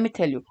let me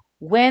tell you,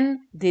 when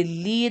the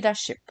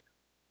leadership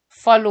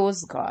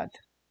follows God,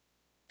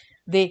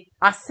 the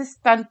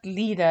assistant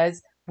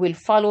leaders will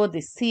follow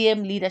the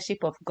same leadership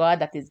of God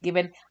that is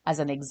given as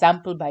an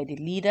example by the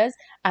leaders,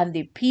 and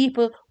the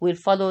people will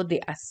follow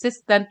the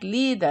assistant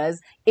leaders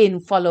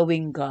in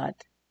following God.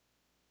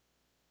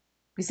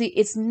 You see,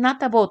 it's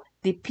not about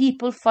the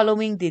people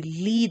following the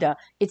leader,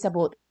 it's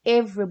about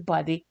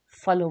everybody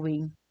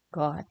following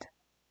God.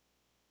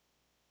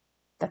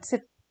 That's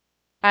it.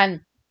 And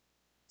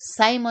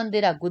Simon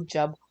did a good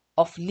job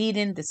of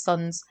leading the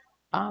sons,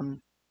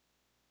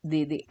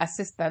 the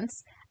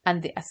assistants,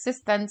 and the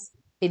assistants,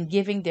 in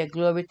giving their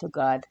glory to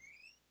God,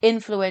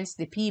 influenced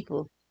the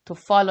people to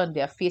fall on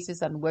their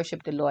faces and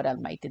worship the Lord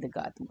Almighty, the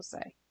God Most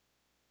High.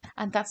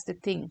 And that's the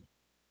thing.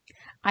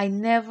 I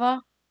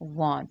never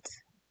want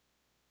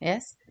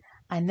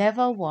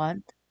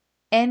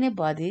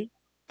anybody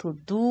to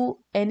do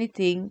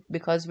anything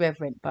because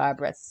Reverend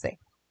Barbara said.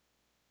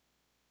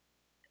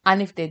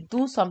 And if they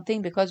do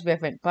something because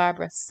Reverend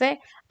Barbara said,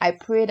 I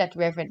pray that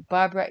Reverend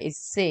Barbara is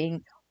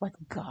saying what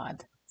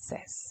God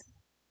says.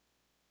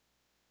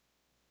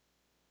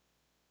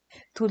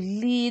 To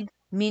lead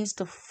means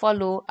to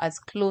follow as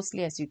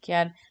closely as you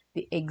can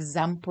the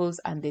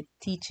examples and the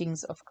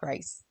teachings of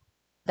Christ.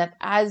 That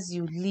as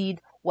you lead,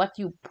 what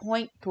you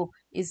point to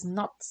is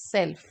not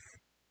self,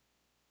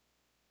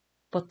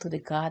 but to the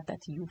God that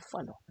you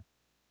follow.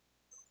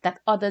 That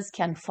others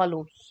can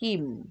follow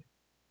him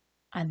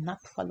and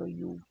not follow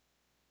you.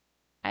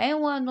 I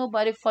ain't want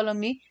nobody follow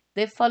me.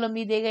 They follow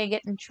me, they're going to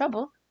get in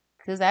trouble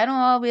because I don't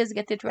always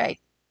get it right.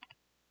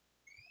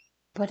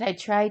 But I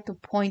try to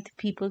point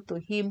people to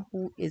him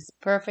who is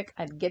perfect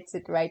and gets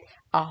it right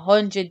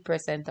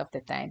 100% of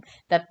the time.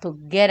 That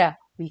together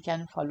we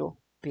can follow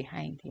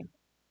behind him.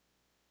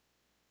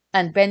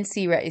 And Ben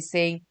Sira is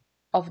saying,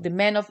 of the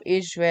men of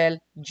Israel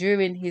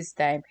during his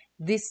time,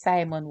 this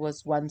Simon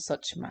was one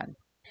such man.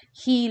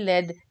 He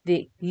led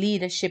the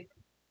leadership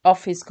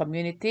of his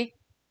community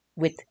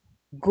with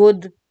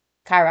good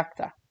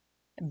character.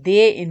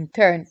 They in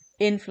turn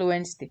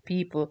influenced the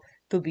people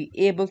to be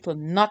able to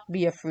not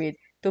be afraid,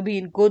 to be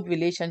in good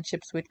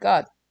relationships with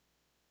God.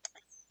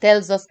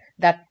 Tells us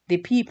that the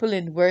people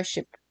in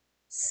worship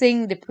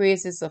sing the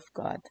praises of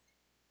God,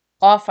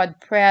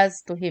 offered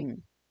prayers to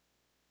him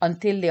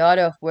until the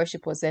order of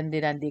worship was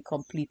ended and they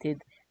completed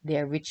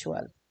their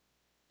ritual.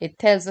 It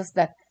tells us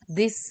that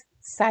this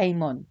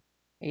Simon,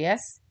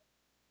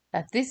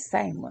 that this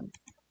Simon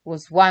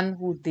was one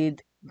who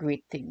did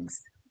great things,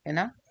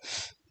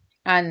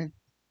 and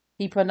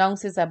he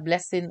pronounces a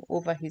blessing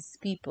over his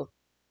people,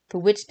 to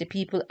which the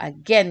people,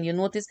 again, you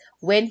notice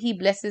when he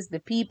blesses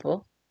the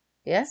people,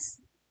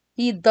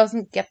 he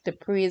doesn't get the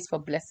praise for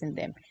blessing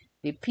them.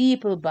 The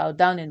people bow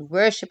down and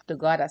worship to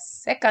God a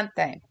second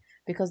time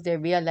because they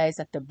realize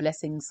that the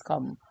blessings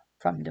come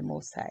from the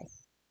Most High.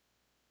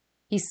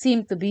 He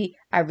seemed to be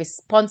a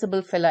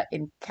responsible fellow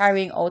in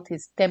carrying out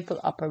his temple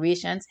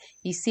operations.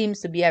 He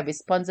seems to be a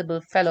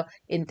responsible fellow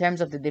in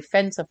terms of the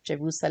defense of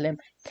Jerusalem,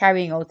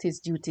 carrying out his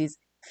duties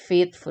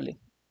faithfully.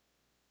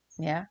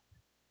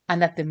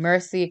 And that the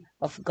mercy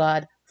of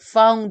God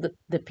found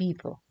the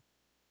people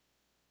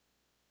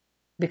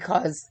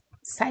because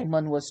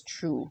Simon was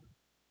true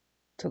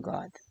to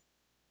God.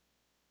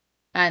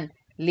 And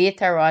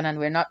later on, and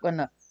we're not going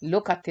to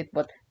look at it,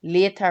 but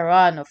later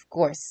on, of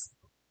course,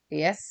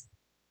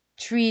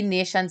 3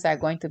 nations are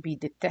going to be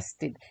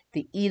detested: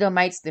 the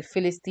Edomites, the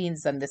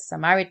Philistines, and the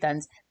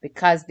Samaritans,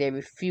 because they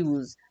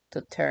refuse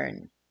to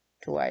turn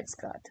towards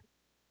God.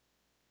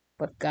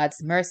 But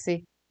God's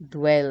mercy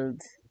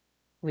dwelled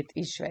with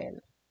Israel,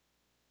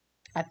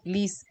 at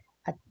least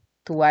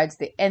towards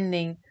the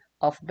ending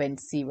of Ben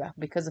Sira,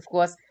 because of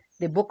course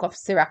the book of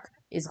Sirach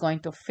is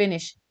going to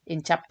finish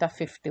in chapter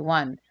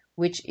 51,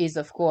 which is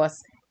of course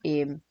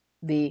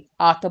the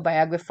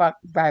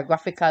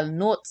autobiographical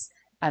notes,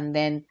 and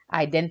then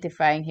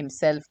identifying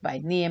himself by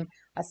name,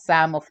 a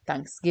psalm of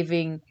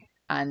thanksgiving,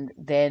 and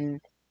then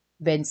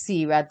Ben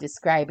Sira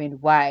describing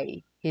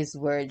why his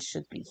words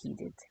should be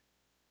heeded.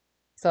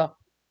 So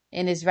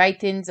in his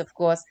writings, of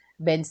course,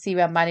 Ben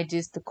Sira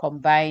manages to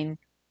combine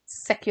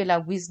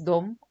secular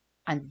wisdom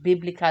and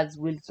biblical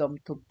wisdom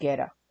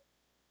together.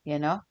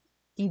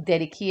 He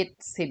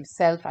dedicates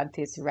himself and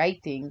his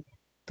writing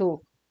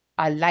to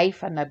a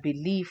life and a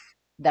belief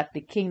that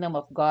the kingdom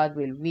of God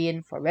will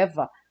reign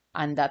forever,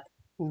 and that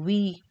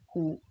we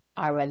who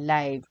are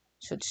alive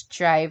should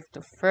strive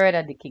to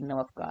further the kingdom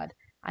of God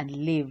and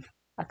live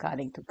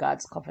according to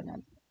God's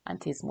covenant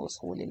and his most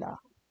holy law.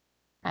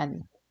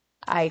 And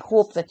I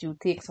hope that you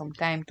take some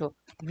time to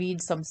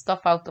read some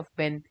stuff out of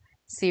Ben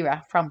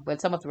Sira,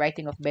 some of the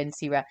writing of Ben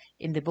Sira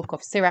in the book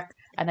of Sirach.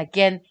 And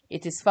again,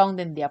 it is found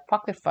in the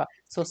Apocrypha,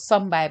 so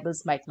some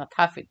Bibles might not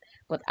have it.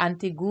 But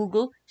Auntie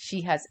Google,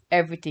 she has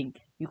everything.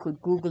 You could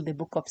Google the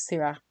book of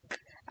Sirach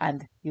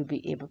and you'll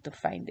be able to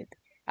find it.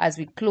 as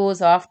we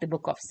close off the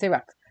book of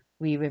Sirach,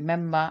 we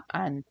remember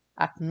and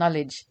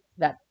acknowledge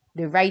that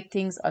the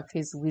writings of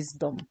his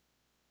wisdom,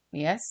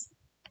 yes,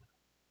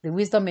 the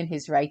wisdom in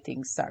his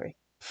writings,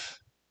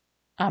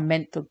 are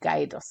meant to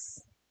guide us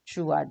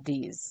through our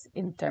days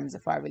in terms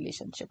of our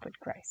relationship with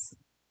Christ.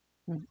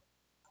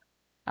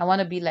 I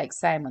want to be like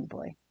Simon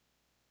Boy.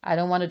 I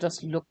don't want to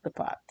just look the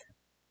part.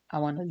 I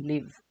want to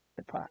live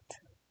the part.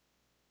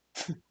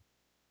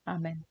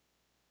 Amen.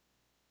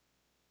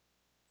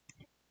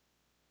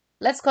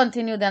 Let's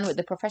continue then with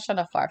the profession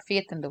of our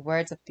faith in the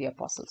words of the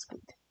Apostles'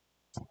 Creed.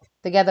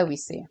 Together we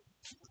say,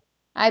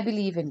 I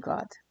believe in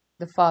God,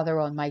 the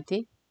Father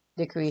Almighty,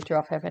 the Creator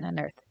of heaven and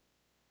earth.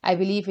 I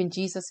believe in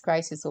Jesus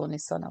Christ, His only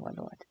Son, our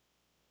Lord.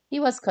 He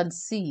was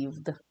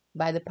conceived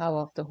by the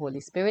power of the Holy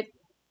Spirit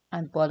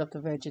and born of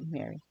the Virgin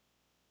Mary.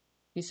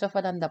 He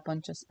suffered under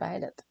Pontius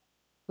Pilate,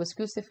 was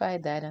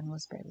crucified, died, and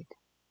was buried.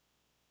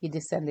 He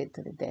descended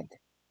to the dead.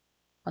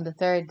 On the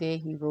third day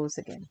he rose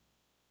again.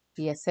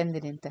 He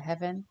ascended into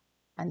heaven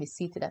and is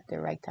seated at the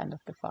right hand of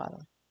the Father.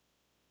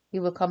 He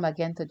will come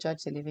again to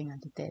judge the living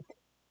and the dead.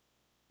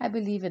 I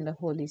believe in the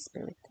Holy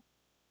Spirit,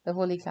 the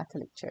Holy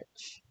Catholic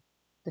Church,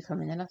 the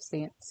communion of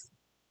saints,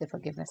 the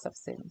forgiveness of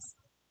sins,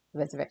 the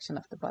resurrection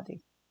of the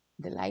body,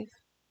 the life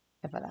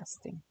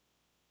everlasting.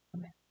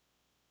 Amen.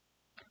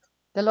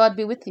 The Lord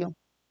be with you.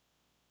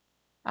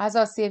 As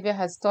our Savior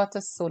has taught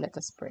us, so let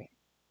us pray.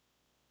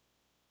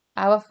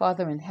 Our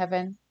Father in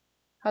heaven,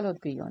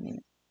 hallowed be your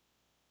name.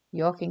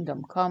 Your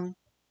kingdom come,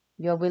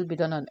 your will be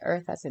done on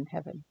earth as in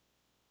heaven.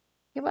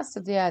 Give us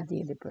today our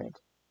daily bread.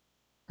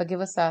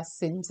 Forgive us our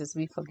sins as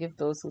we forgive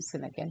those who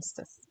sin against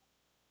us.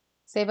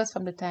 Save us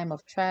from the time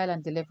of trial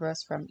and deliver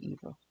us from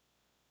evil.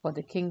 For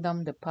the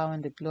kingdom, the power,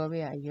 and the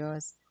glory are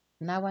yours,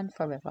 now and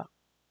forever.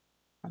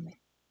 Amen.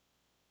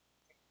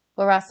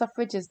 For our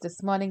suffrages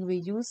this morning, we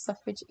use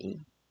suffrage A.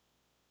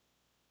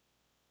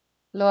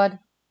 Lord,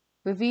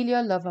 reveal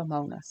your love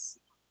among us,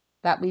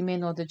 that we may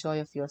know the joy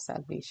of your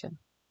salvation.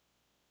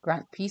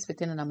 Grant peace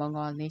within and among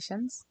all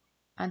nations,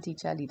 and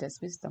teach our leaders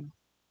wisdom.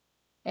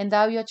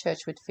 Endow your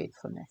church with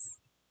faithfulness,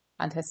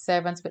 and her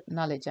servants with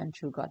knowledge and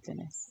true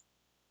godliness.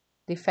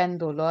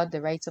 Defend, O Lord,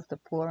 the rights of the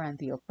poor and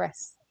the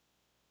oppressed,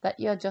 that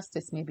your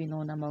justice may be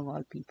known among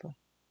all people.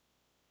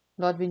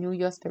 Lord, renew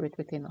your spirit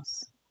within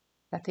us,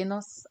 that in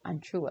us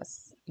and through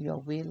us your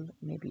will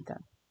may be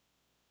done.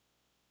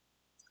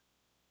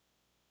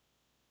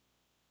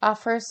 Our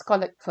first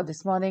collect for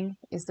this morning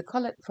is the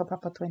collect for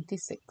Proper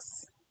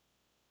 26.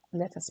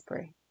 Let us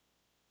pray.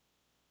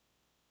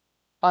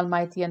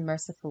 Almighty and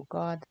merciful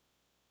God,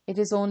 it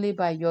is only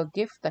by your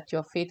gift that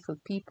your faithful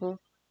people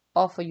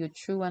offer you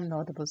true and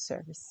laudable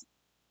service.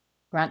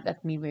 Grant that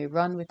we may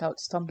run without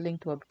stumbling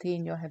to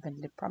obtain your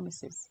heavenly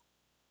promises.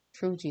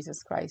 Through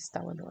Jesus Christ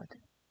our Lord,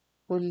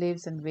 who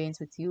lives and reigns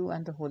with you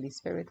and the Holy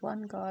Spirit,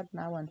 one God,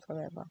 now and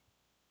forever.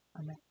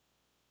 Amen.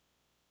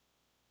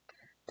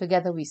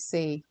 Together we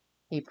say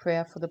a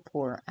prayer for the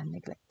poor and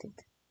neglected.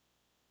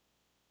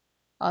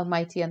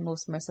 Almighty and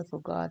most merciful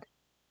God,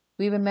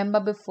 we remember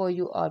before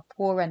you all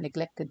poor and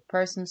neglected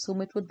persons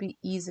whom it would be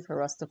easy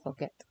for us to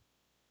forget,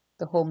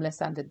 the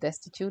homeless and the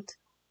destitute,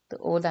 the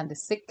old and the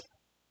sick,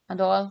 and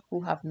all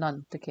who have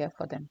none to care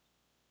for them.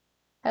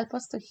 Help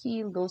us to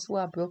heal those who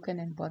are broken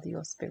in body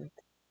or spirit,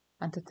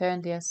 and to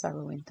turn their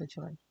sorrow into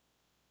joy.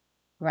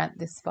 Grant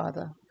this,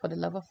 Father, for the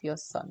love of your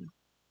Son,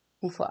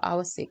 who for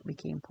our sake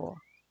became poor,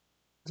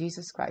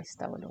 Jesus Christ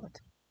our Lord.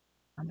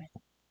 Amen.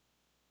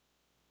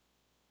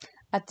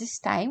 At this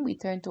time, we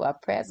turn to our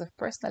prayers of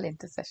personal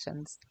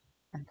intercessions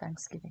and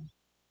thanksgiving.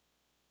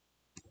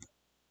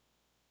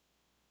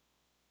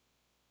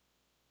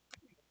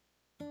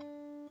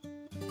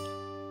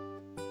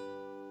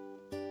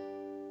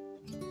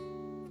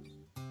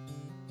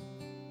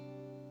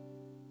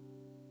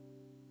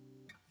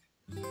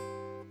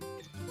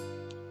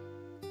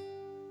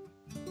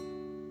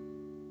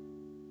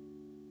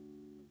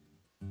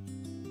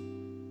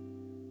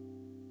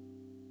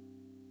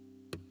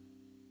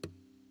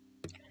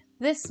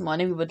 This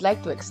morning, we would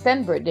like to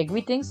extend birthday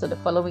greetings to the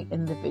following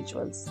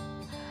individuals.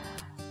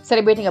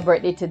 Celebrating a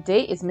birthday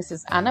today is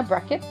Mrs. Anna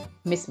Brackett,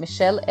 Miss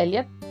Michelle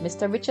Elliott,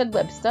 Mr. Richard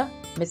Webster,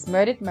 Miss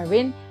Meredith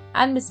Marin,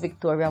 and Miss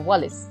Victoria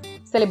Wallace.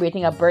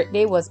 Celebrating a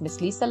birthday was Miss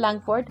Lisa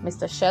Langford,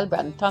 Mr. Shell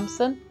Bratton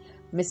Thompson,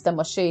 Mr.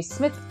 Moshe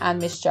Smith, and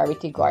Miss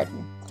Charity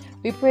Gordon.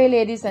 We pray,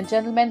 ladies and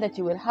gentlemen, that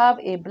you will have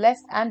a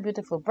blessed and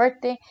beautiful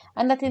birthday,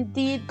 and that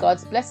indeed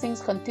God's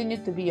blessings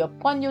continue to be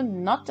upon you,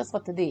 not just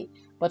for today,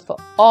 but for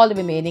all the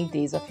remaining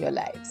days of your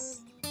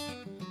lives.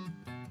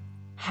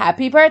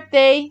 Happy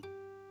birthday!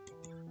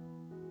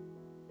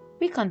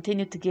 We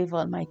continue to give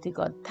Almighty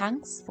God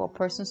thanks for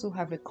persons who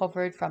have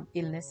recovered from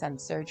illness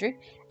and surgery,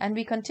 and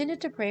we continue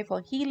to pray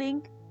for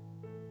healing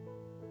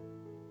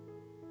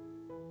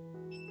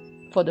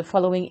for the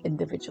following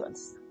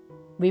individuals.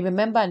 We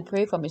remember and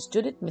pray for Miss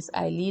Judith, Miss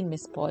Eileen,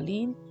 Miss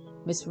Pauline,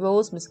 Miss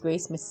Rose, Miss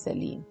Grace, Miss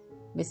Celine,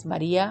 Miss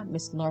Maria,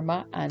 Miss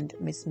Norma, and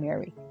Miss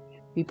Mary.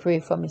 We pray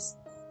for Miss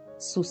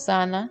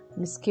Susanna,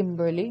 Miss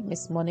Kimberly,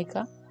 Miss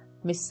Monica,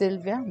 Miss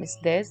Sylvia, Miss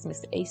Des,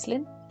 Miss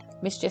Aislinn,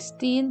 Miss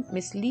Justine,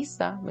 Miss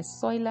Lisa, Miss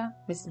Soila,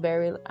 Miss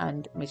Beryl,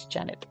 and Miss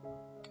Janet.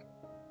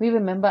 We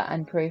remember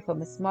and pray for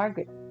Miss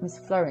Margaret, Miss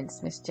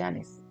Florence, Miss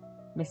Janice,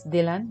 Miss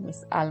Dylan,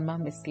 Miss Alma,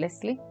 Miss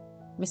Leslie,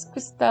 Miss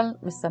Crystal,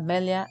 Miss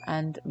Amelia,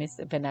 and Miss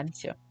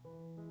Venancio.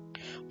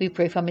 We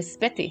pray for Miss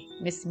Betty,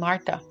 Miss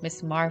Martha,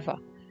 Miss Marva,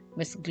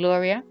 Miss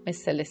Gloria,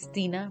 Miss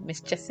Celestina,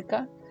 Miss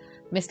Jessica,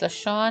 Miss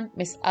LaShawn,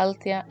 Miss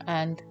Althea,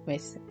 and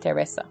Miss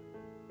Teresa.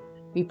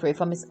 We pray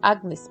for Miss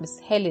Agnes, Miss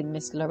Helen,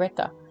 Miss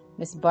Loretta,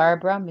 Miss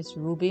Barbara, Miss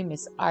Ruby,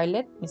 Miss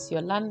Arlette, Miss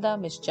Yolanda,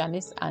 Miss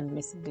Janice, and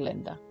Miss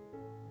Glenda.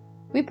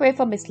 We pray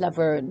for Miss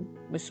Laverne,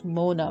 Miss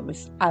Mona,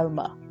 Miss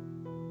Alma,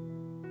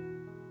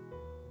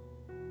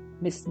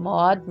 Miss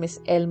Maud, Miss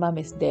Elma,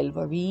 Miss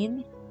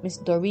Delvarine, Miss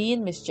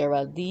Doreen, Miss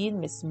Geraldine,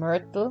 Miss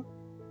Myrtle,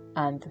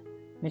 and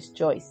Miss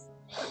Joyce.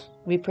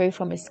 We pray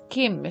for Miss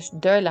Kim, Miss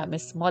Derla,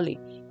 Miss Molly,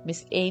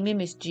 Miss Amy,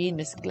 Miss Jean,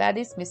 Miss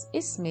Gladys, Miss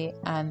Ismay,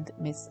 and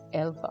Miss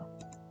Elva.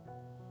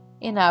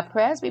 In our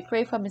prayers, we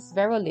pray for Miss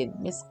Verolyn,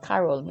 Miss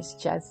Carol, Miss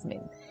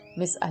Jasmine,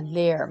 Miss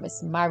Alaire,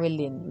 Miss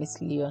Marilyn,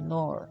 Miss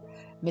Leonore,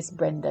 Miss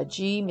Brenda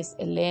G, Miss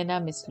Elena,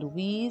 Miss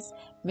Louise,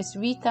 Miss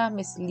Rita,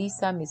 Miss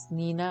Lisa, Miss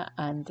Nina,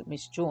 and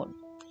Miss Joan.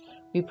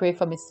 We pray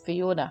for Miss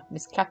Fiona,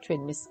 Miss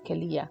Catherine, Miss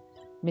Kelia,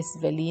 Miss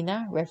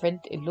Velina, Reverend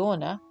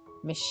Ilona,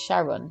 Miss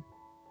Sharon,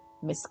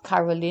 Miss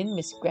Caroline,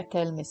 Miss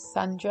Gretel, Miss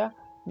Sandra,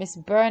 Miss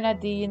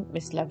Bernadine,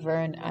 Miss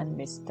Laverne, and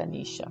Miss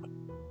Tanisha.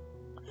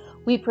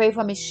 We pray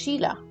for Miss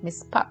Sheila,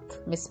 Miss Pat,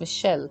 Miss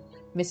Michelle,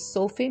 Miss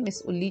Sophie,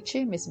 Miss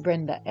Uliche, Miss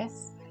Brenda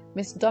S.,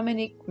 Miss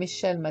Dominique,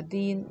 Michelle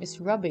Madine,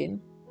 Miss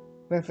Robin,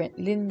 Reverend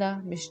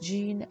Linda, Miss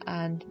Jean,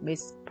 and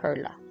Miss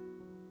Perla.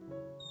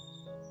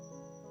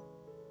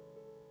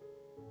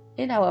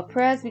 In our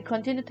prayers, we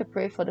continue to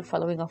pray for the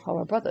following of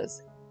our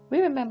brothers.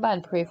 We remember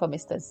and pray for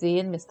Mr.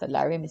 Zane, Mr.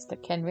 Larry,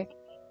 Mr. Kenrick,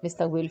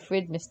 Mr.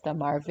 Wilfrid, Mr.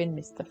 Marvin,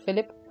 Mr.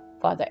 Philip,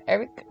 Father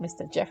Eric,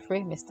 Mr.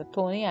 Jeffrey, Mr.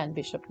 Tony, and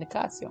Bishop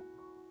Nicasio.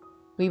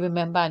 We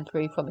remember and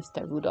pray for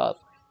Mr. Rudolph,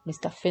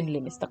 Mr. Finley,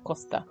 Mr.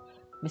 Costa,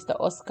 Mr.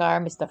 Oscar,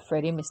 Mr.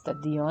 Freddie, Mr.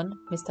 Dion,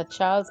 Mr.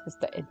 Charles,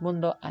 Mr.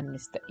 Edmundo, and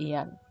Mr.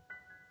 Ian.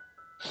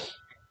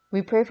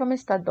 We pray for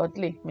Mr.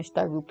 Dudley,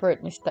 Mr.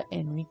 Rupert, Mr.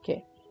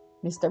 Enrique,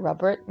 Mr.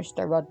 Robert,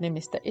 Mr. Rodney,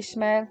 Mr.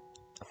 Ishmael,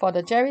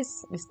 Father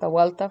Jerris, Mr.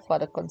 Walter,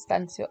 Father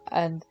Constancio,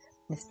 and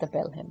Mr.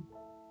 Belham.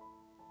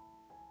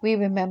 We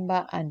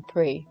remember and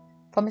pray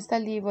for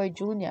Mr. Leroy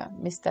Jr.,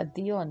 Mr.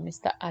 Dion,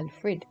 Mr.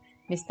 Alfred,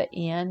 Mr.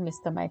 Ian,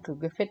 Mr. Michael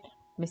Griffith,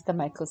 Mr.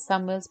 Michael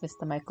Samuels,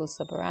 Mr. Michael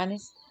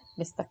Soberanis,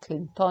 Mr.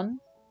 Clinton,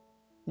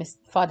 Mr.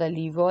 Father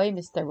Leroy,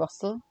 Mr.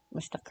 Russell,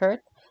 Mr.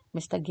 Kurt,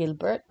 Mr.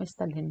 Gilbert,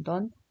 Mr.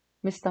 Lyndon,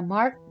 Mr.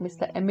 Mark,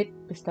 Mr. Emmett,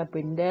 Mr.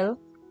 Brindell,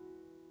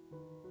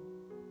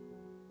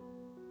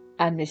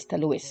 and Mr.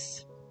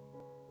 Lewis.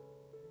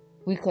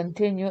 We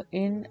continue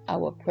in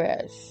our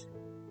prayers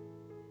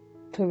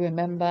to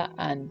remember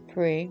and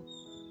pray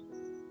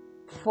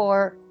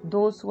for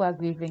those who are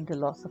grieving the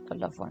loss of a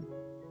loved one,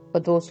 for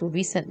those who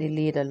recently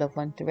laid a loved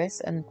one to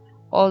rest, and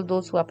all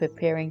those who are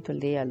preparing to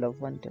lay a loved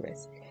one to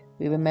rest.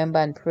 We remember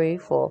and pray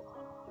for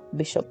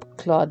Bishop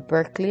Claude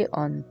Berkeley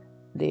on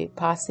the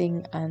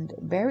passing and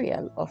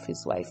burial of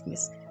his wife,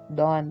 Miss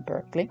Dawn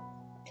Berkeley.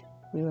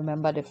 We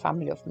remember the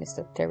family of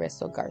Mr.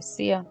 Tereso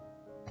Garcia.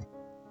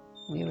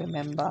 We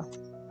remember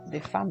the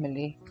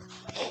family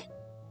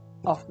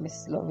of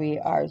Miss Laurie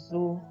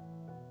Arzu,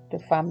 the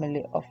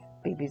family of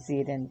Baby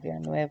Zayden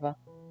Villanueva,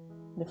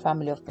 the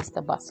family of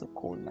Mr. Basil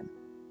Coleman.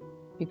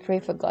 We pray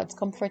for God's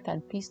comfort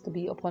and peace to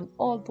be upon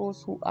all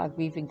those who are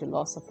grieving the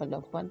loss of a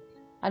loved one,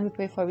 and we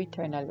pray for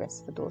eternal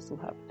rest for those who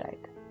have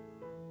died.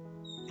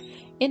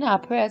 In our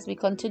prayers, we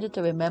continue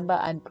to remember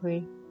and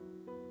pray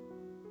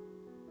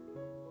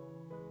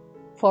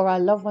for our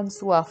loved ones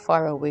who are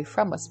far away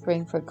from us,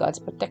 praying for God's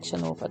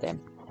protection over them.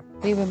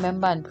 We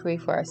remember and pray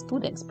for our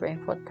students,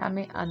 praying for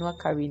Tammy, Anwa,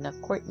 Karina,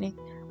 Courtney,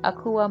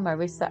 Akua,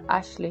 Marissa,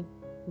 Ashley,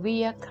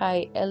 Ria,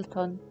 Kai,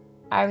 Elton,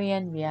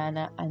 Ariane,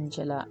 Rihanna,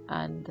 Angela,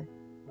 and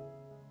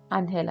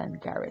Angel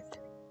and Garrett.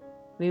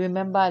 We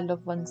remember our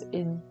loved ones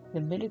in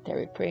the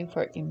military, praying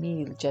for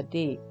Emil,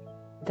 Jade,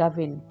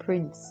 Gavin,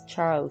 Prince,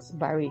 Charles,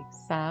 Barry,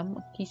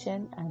 Sam,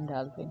 Kishen, and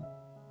Alvin.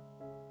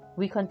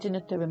 We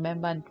continue to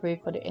remember and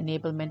pray for the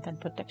enablement and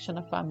protection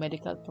of our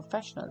medical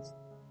professionals.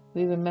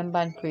 We remember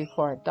and pray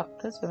for our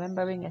doctors,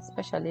 remembering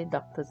especially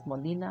Doctors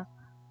Molina,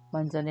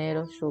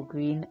 Manzanero,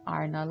 Shogreen,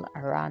 Arnold,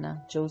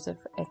 Arana, Joseph,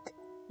 Eck,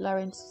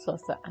 Lawrence,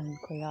 Sosa, and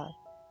Koyal.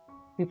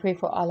 We pray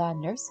for all our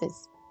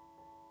nurses,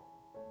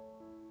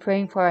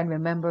 praying for and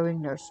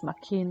remembering Nurse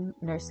Makin,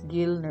 Nurse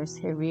Gill, Nurse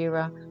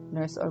Herrera,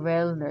 Nurse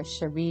Orel, Nurse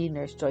Cherie,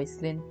 Nurse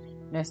Joycelyn,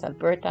 Nurse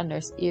Alberta,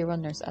 Nurse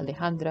Aaron, Nurse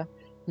Alejandra,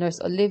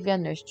 Nurse Olivia,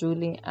 Nurse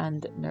Julie,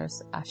 and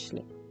Nurse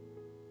Ashley.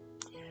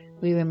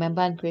 We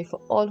remember and pray for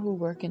all who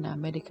work in our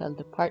medical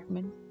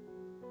department,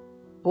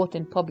 both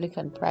in public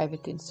and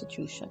private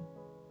institutions,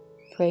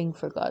 praying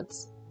for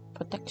God's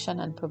protection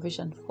and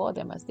provision for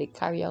them as they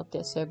carry out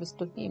their service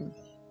to Him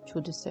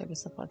through the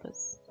service of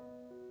others.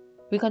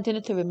 We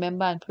continue to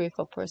remember and pray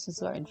for persons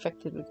who are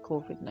infected with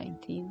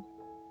COVID-19,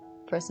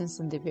 persons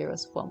in the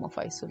various form of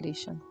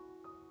isolation,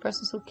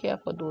 persons who care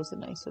for those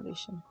in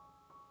isolation.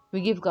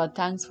 We give God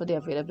thanks for the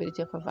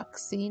availability of a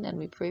vaccine, and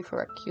we pray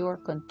for a cure,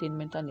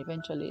 containment, and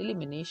eventually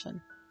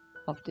elimination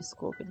of this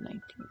COVID-19.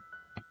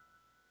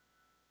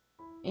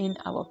 In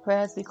our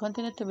prayers, we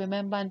continue to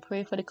remember and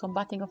pray for the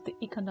combating of the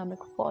economic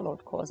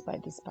fallout caused by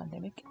this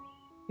pandemic.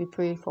 We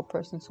pray for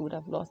persons who would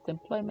have lost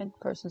employment,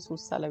 persons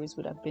whose salaries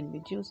would have been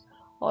reduced,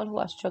 all who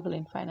are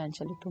struggling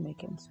financially to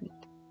make ends meet.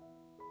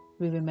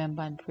 We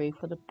remember and pray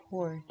for the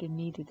poor, the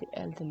needy, the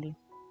elderly,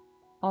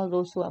 all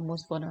those who are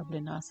most vulnerable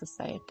in our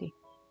society,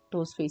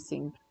 those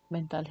facing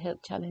mental health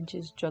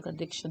challenges, drug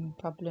addiction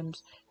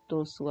problems,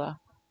 those who are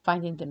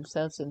finding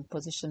themselves in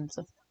positions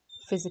of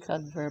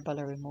physical, verbal,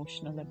 or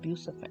emotional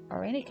abuse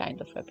or any kind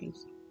of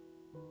abuse.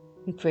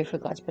 We pray for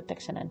God's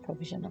protection and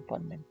provision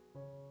upon them.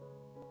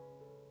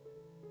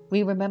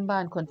 We remember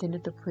and continue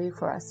to pray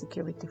for our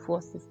security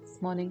forces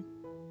this morning,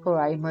 for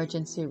our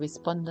emergency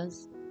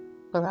responders,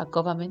 for our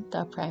government,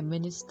 our Prime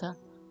Minister,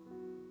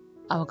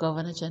 our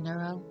Governor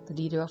General, the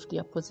Leader of the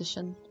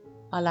Opposition,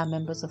 all our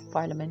members of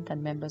Parliament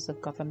and members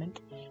of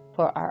government,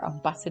 for our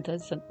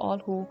ambassadors and all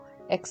who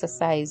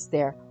exercise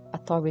their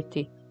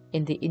authority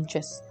in the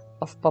interest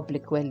of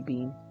public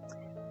well-being.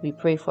 We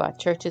pray for our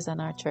churches and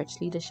our church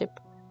leadership.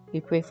 We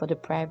pray for the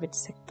private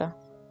sector,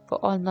 for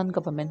all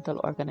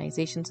non-governmental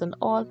organizations and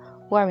all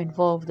who are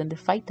involved in the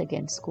fight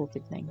against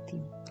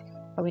COVID-19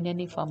 or in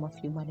any form of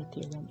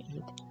humanitarian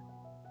aid.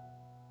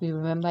 We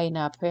remember in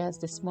our prayers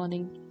this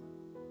morning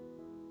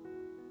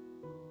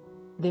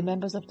the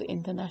members of the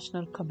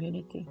international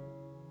community,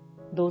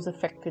 those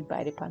affected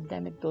by the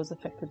pandemic, those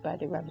affected by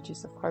the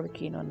ravages of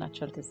hurricane or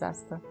natural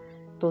disaster,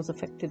 those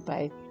affected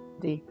by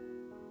the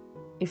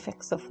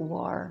effects of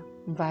war,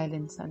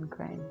 violence, and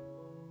crime.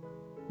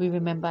 We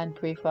remember and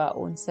pray for our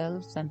own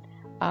selves and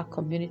our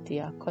community,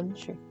 our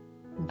country,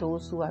 and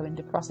those who are in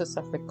the process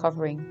of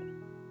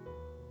recovering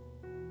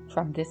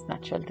from this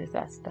natural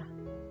disaster.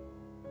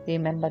 We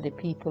remember the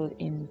people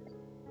in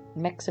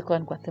Mexico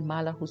and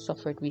Guatemala who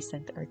suffered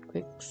recent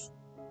earthquakes.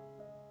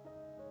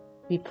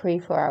 We pray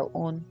for our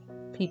own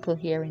people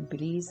here in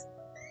Belize,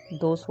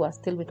 those who are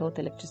still without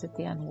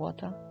electricity and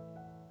water.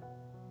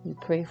 We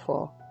pray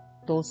for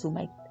those who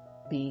might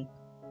be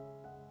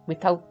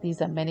without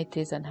these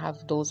amenities and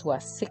have those who are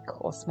sick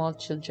or small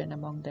children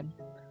among them.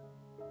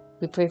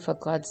 We pray for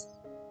God's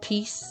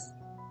peace,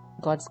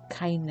 God's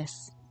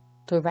kindness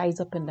to rise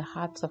up in the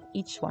hearts of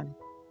each one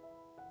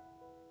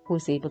who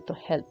is able to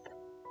help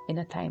in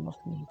a time of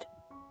need.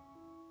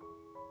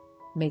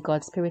 May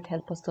God's Spirit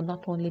help us to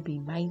not only be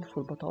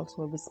mindful but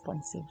also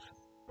responsive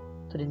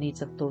to the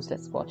needs of those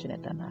less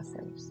fortunate than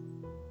ourselves.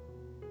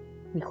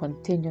 We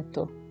continue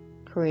to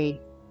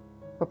pray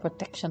for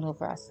protection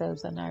over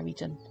ourselves and our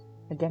region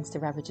against the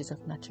ravages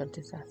of natural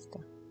disaster.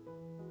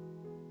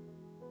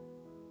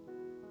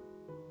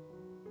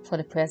 For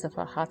the prayers of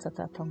our hearts that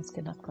our tongues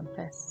cannot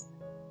confess,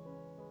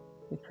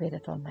 we pray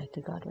that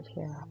Almighty God will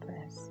hear our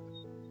prayers.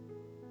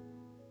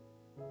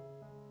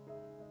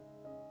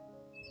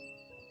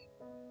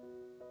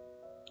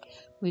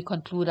 We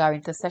conclude our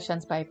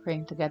intercessions by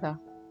praying together.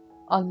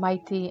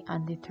 Almighty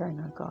and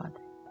eternal God,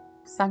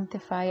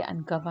 sanctify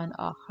and govern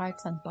our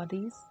hearts and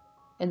bodies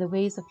in the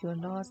ways of your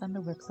laws and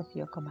the works of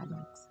your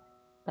commandments,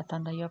 that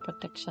under your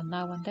protection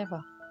now and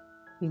ever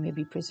we may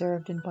be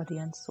preserved in body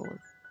and soul,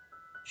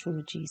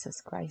 through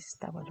Jesus Christ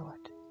our Lord.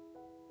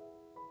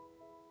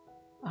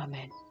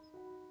 Amen.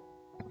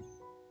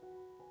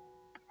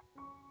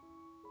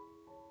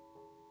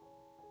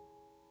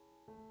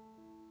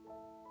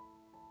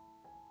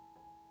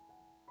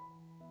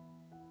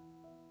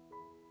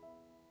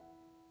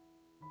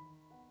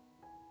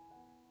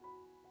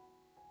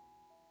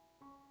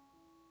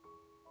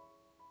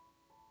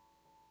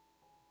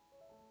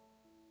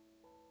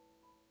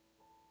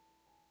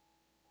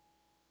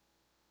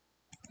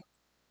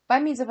 By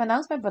means of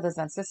announcement, brothers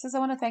and sisters, I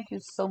want to thank you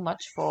so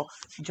much for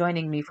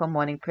joining me for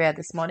morning prayer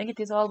this morning.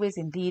 It is always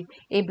indeed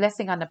a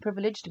blessing and a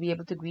privilege to be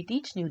able to greet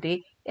each new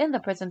day in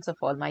the presence of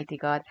Almighty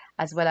God,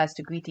 as well as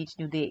to greet each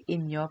new day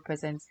in your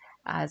presence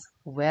as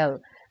well.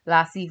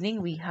 Last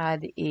evening, we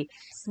had a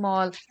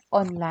small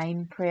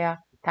online prayer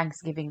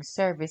Thanksgiving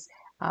service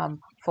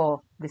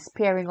for the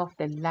sparing of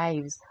the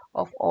lives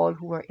of all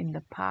who were in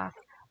the path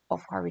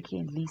of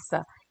Hurricane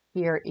Lisa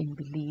here in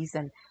Belize,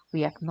 and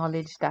we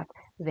acknowledge that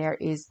there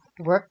is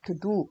work to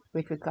do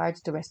with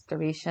regards to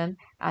restoration,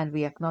 and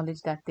we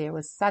acknowledge that there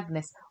was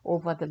sadness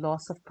over the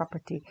loss of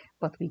property,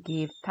 but we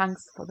gave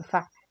thanks for the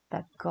fact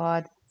that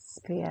God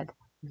spared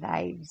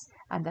lives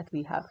and that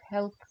we have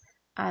help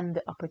and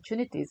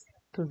opportunities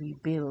to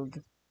rebuild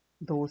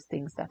those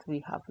things that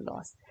we have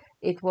lost.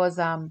 It was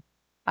a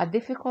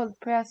difficult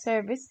prayer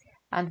service,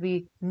 and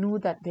we knew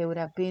that there would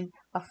have been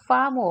a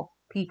far more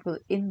people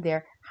in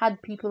there had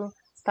people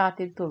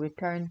started to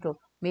return to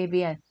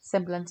maybe a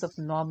semblance of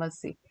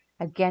normalcy.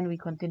 Again, we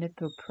continue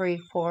to pray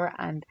for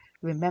and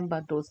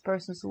remember those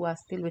persons who are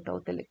still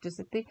without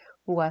electricity,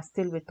 who are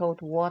still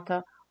without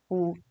water,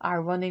 who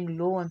are running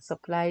low on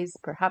supplies,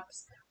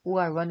 perhaps who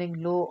are running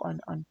low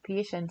on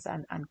patience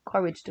and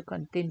courage to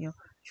continue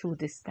through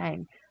this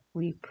time.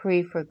 We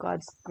pray for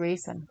God's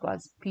grace and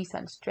God's peace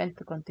and strength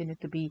to continue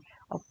to be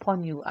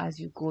upon you as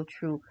you go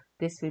through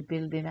this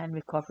rebuilding and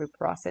recovery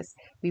process.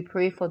 We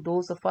pray for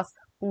those of us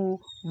who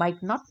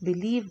might not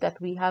believe that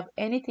we have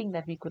anything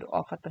that we could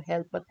offer to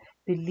help, but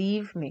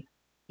believe me,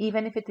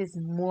 even if it is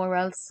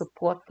moral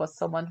support for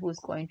someone who is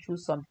going through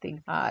something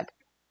hard,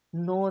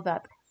 know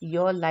that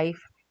your life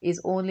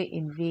is only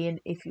in vain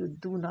if you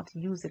do not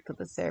use it to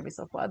the service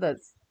of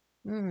others.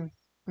 Mm,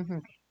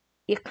 mhm.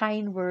 A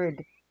kind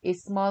word, a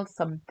small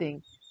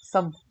something,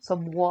 some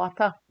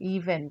water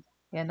even,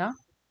 you know.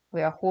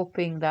 We are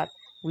hoping that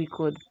we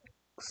could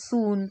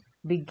soon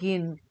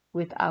begin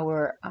with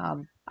our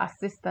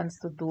assistance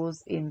to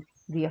those in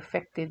the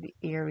affected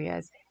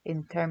areas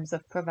in terms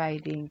of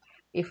providing,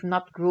 if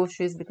not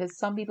groceries, because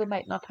some people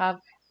might not have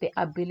the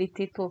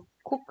ability to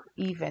cook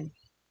even.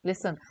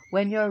 Listen,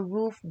 when your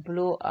roof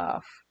blow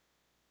off,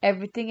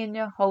 everything in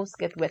your house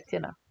get wet, you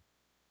know,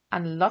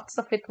 and lots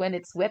of it when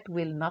it's wet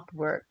will not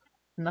work.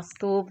 No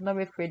stove, no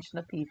fridge,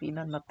 no TV,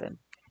 no nothing.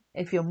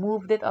 If you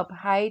moved it up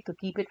high to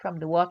keep it from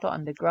the water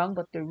on the ground,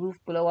 but the roof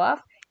blow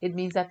off, it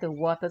means that the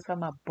waters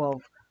from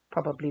above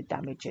probably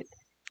damage it.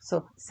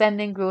 So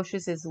sending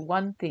groceries is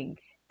one thing.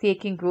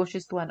 Taking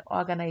groceries to an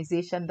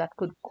organization that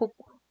could cook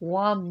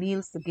warm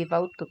meals to give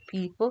out to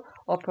people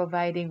or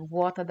providing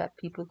water that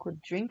people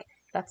could drink,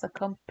 that's a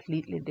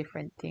completely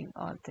different thing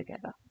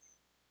altogether.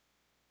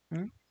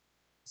 Hmm?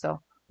 So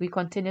we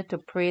continue to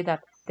pray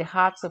that the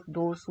hearts of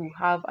those who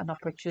have an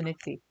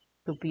opportunity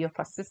to be of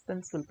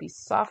assistance will be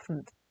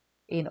softened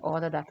in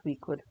order that we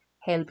could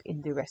help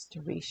in the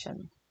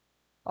restoration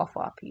of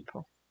our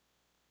people.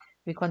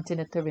 We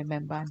continue to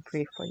remember and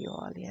pray for you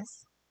all,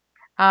 yes.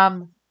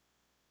 Um,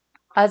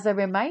 as a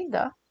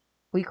reminder,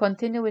 we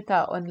continue with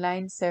our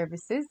online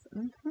services.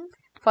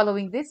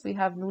 Following this, we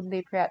have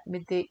noonday prayer at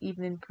midday,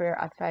 evening prayer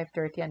at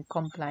 5:30, and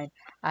Compline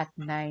at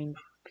 9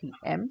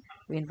 p.m.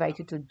 We invite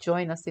you to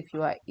join us if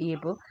you are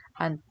able.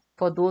 And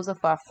for those of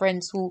our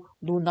friends who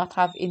do not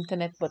have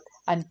internet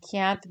and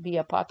can't be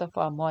a part of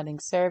our morning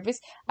service,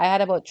 I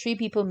had about 3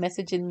 people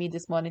messaging me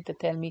this morning to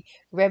tell me,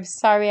 Reb,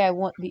 sorry, I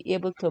won't be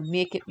able to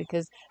make it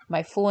because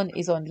my phone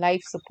is on life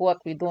support.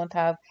 We don't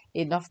have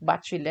enough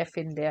battery left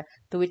in there.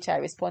 To which I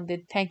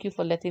responded, thank you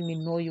for letting me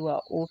know you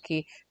are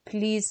okay.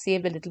 Please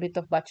save the little bit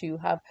of battery you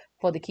have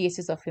for the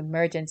cases of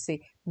emergency.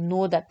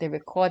 Know that the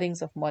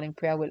recordings of morning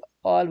prayer will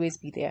always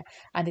be there.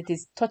 And it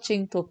is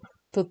touching to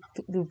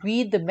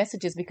read the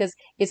messages, because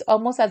it's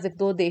almost as if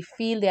though they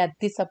feel they are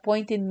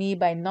disappointing me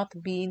by not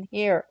being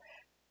here.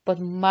 But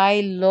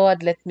my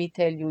Lord, let me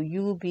tell you,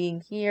 you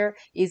being here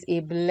is a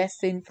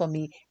blessing for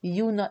me.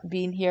 You not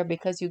being here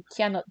because you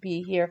cannot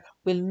be here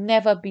will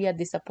never be a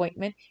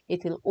disappointment.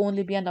 It will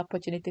only be an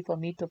opportunity for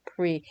me to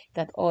pray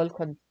that all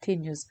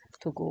continues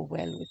to go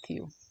well with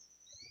you.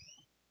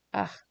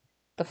 Ah,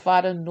 the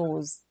Father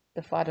knows.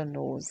 The Father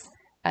knows.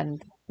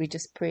 And we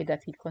just pray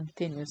that He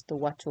continues to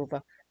watch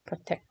over,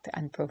 protect,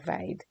 and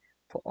provide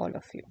for all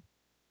of you.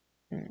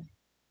 Mm.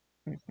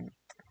 Mhm.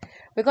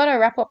 We're going to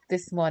wrap up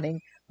this morning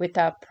with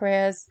our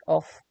prayers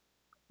of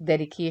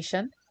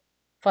dedication,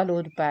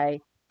 followed by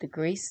the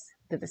grace,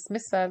 the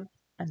dismissal,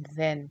 and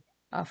then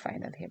our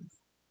final hymn.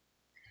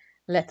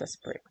 Let us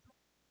pray.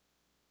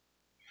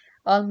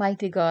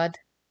 Almighty God,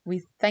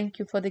 we thank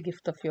you for the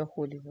gift of your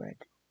holy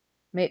word.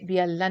 May it be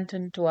a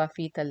lantern to our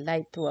feet, a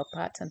light to our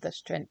paths, and a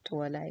strength to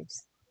our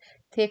lives.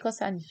 Take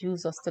us and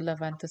use us to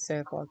love and to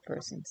serve all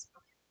persons.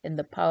 In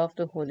the power of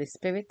the Holy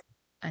Spirit,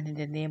 and in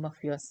the name of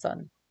your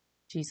Son,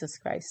 Jesus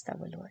Christ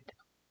our Lord.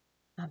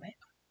 Amen.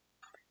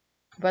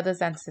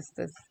 Brothers and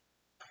sisters,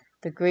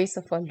 the grace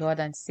of our Lord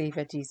and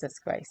Savior Jesus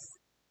Christ,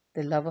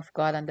 the love of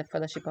God, and the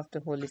fellowship of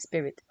the Holy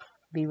Spirit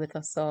be with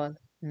us all,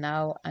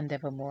 now and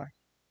evermore.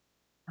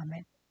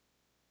 Amen.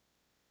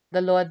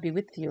 The Lord be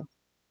with you.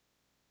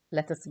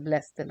 Let us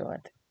bless the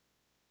Lord.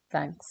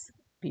 Thanks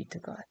be to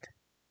God.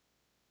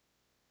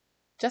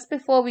 Just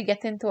before we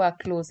get into our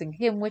closing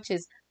hymn, which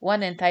is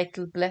one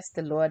entitled, Bless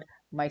the Lord,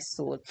 my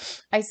soul,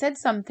 I said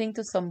something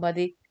to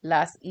somebody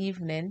last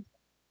evening.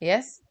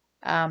 Yes?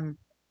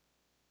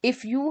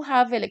 If you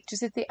have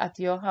electricity at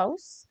your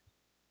house,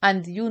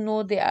 and you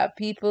know there are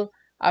people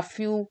a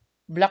few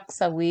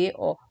blocks away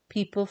or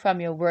people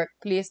from your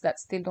workplace that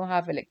still don't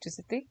have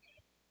electricity,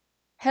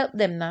 help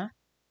them now.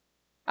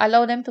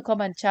 Allow them to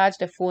come and charge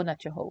the phone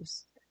at your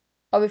house.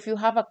 Or if you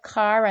have a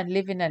car and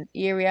live in an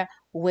area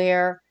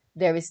where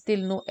there is still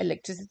no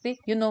electricity,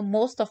 you know,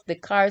 most of the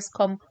cars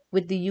come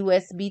with the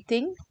USB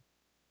thing.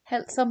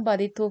 Help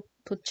somebody to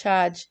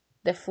charge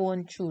the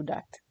phone through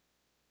that,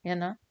 you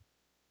know.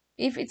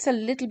 If it's a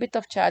little bit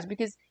of charge,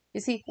 because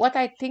you see, what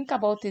I think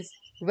about is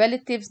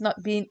relatives not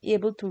being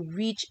able to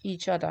reach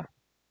each other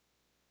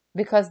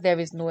because there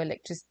is no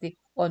electricity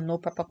or no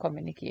proper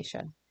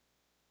communication,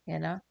 you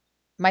know.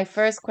 My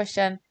first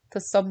question to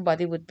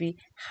somebody would be,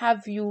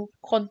 have you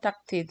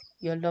contacted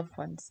your loved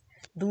ones?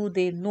 Do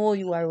they know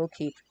you are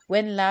okay?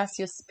 When last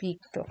you speak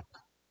to?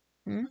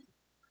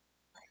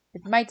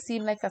 It might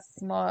seem like a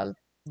small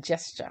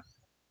gesture,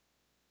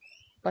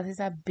 but it's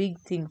a big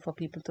thing for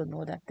people to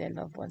know that their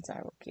loved ones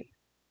are okay.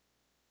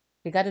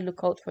 We got to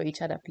look out for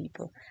each other,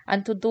 people.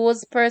 And to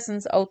those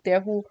persons out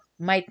there who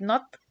might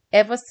not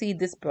ever see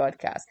this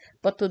broadcast,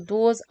 but to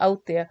those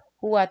out there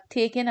who are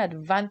taking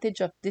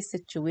advantage of this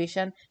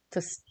situation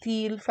to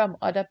steal from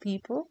other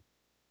people,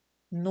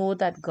 know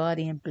that God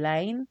ain't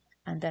blind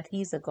and that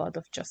He's a God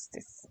of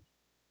justice.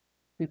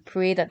 We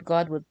pray that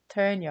God would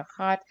turn your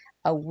heart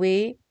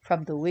away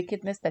from the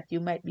wickedness that you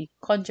might be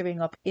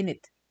conjuring up in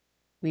it.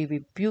 We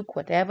rebuke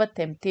whatever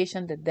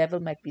temptation the devil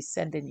might be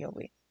sending your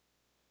way.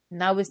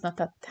 Now is not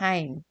a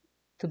time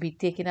to be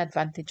taking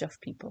advantage of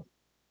people.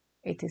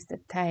 It is the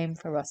time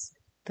for us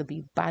to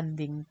be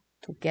banding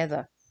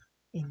together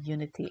in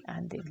unity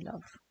and in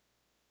love.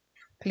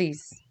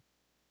 Please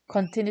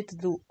continue to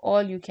do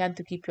all you can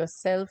to keep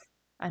yourself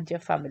and your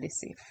family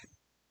safe.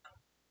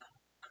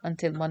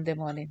 Until Monday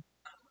morning,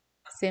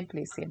 same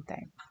place, same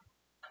time.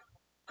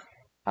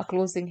 Our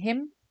closing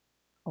hymn,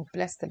 Oh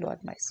Bless the Lord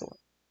My Soul.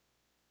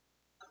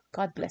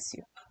 God bless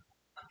you,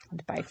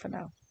 and bye for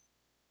now.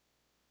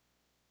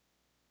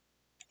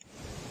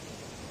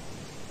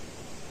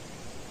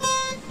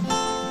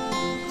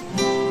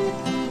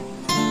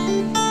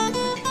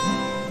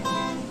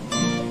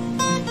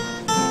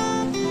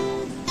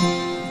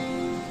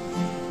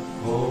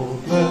 Oh,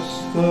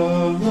 bless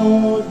the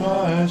Lord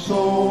my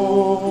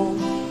soul,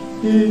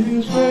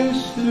 His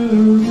grace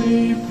to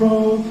thee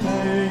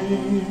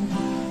proclaim,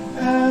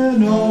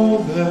 and all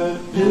that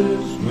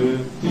is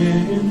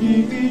within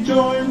me be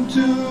joined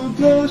to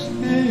bless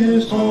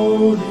His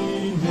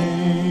holy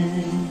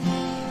name.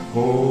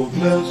 Oh,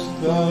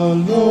 bless the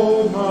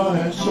Lord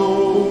my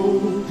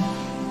soul,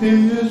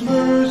 His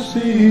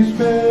mercies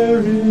bear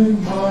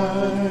in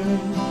mind.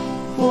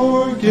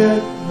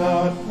 Forget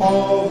not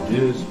all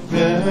His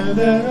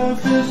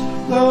benefits,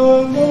 the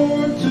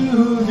Lord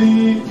to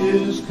thee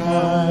is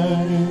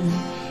kind.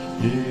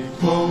 He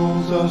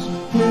clothes us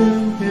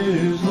with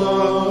His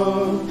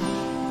love,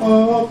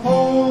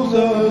 upholds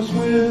us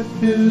with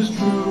His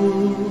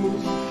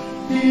truth.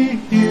 He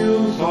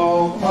heals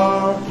all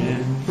our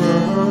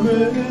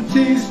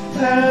infirmities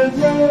and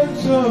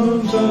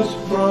ransoms us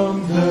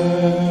from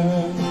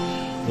death.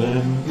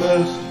 Then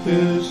bless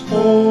His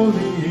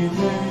holy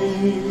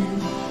name,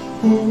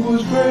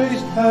 whose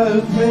grace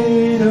hath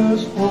made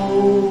us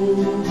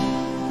whole,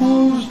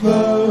 whose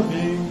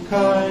loving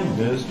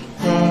kindness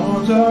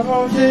crowns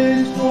our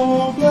days.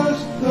 Oh,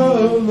 bless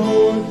the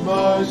Lord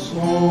my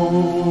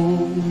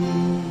soul.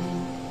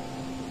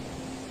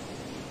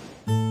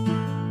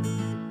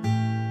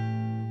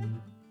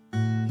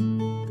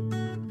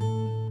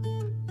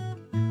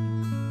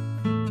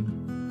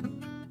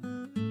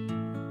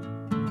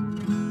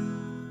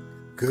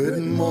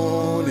 Good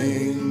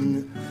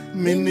morning,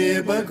 me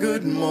neighbor,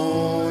 good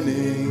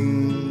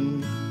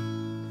morning.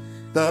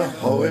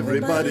 How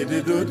everybody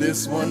did do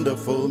this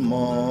wonderful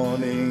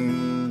morning.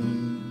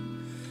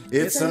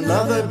 It's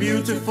another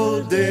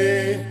beautiful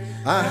day.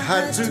 I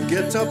had to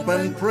get up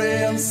and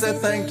pray and say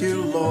thank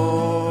you,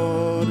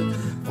 Lord,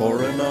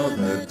 for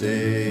another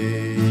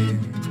day.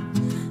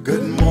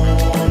 Good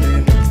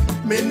morning,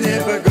 me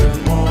neighbor,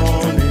 good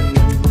morning.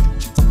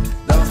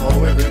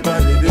 How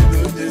everybody did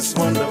do this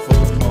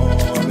wonderful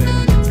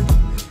morning.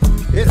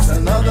 It's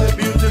another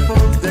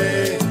beautiful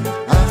day.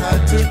 I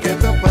had to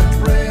get up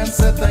and pray and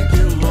say thank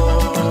you,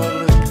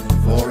 Lord,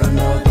 for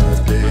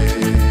another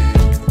day.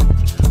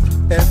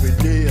 Every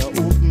day I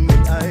open my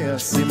eye, I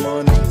see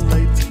morning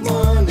light,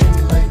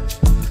 morning light.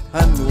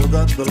 I know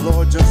that the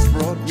Lord just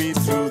brought me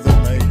through the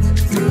night,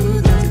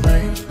 through the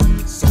night.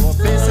 So I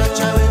face a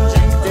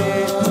challenging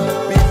day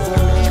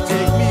before He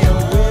take me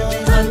away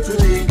behind to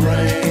the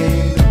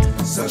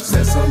grind.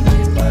 Success on my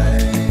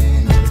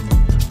mind.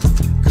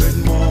 Good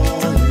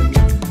morning,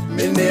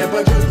 me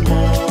neighbor, good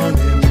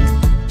morning.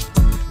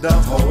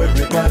 How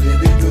everybody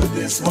did do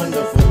this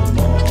wonderful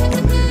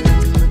morning.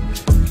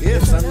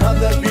 It's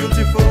another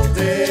beautiful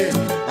day.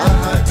 I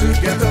had to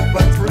get up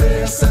and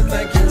pray and say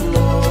thank you,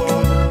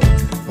 Lord,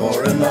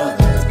 for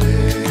another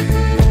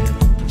day.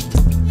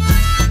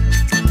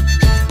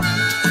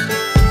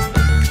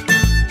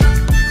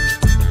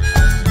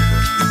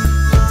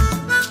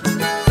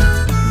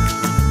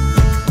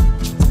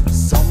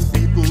 Some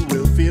people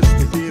will face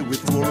the day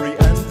with worry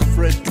and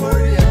fret,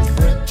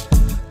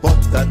 but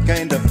that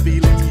kind of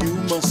feeling you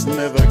must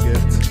never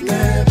get,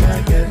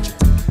 never get.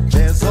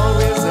 There's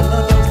always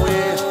another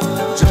way.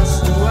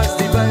 Just do as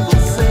the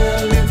Bible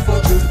says, live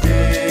for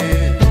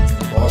today,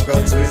 for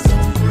God's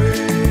wisdom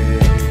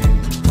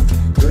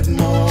reign. Good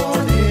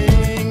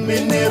morning,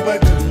 me neighbor,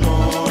 good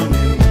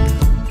morning.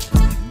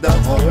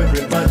 How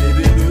everybody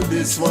did do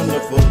this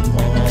wonderful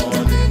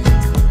morning.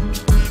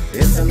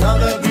 It's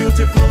another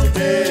beautiful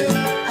day.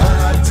 I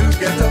had to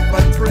get up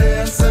and pray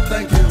and say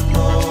thank you,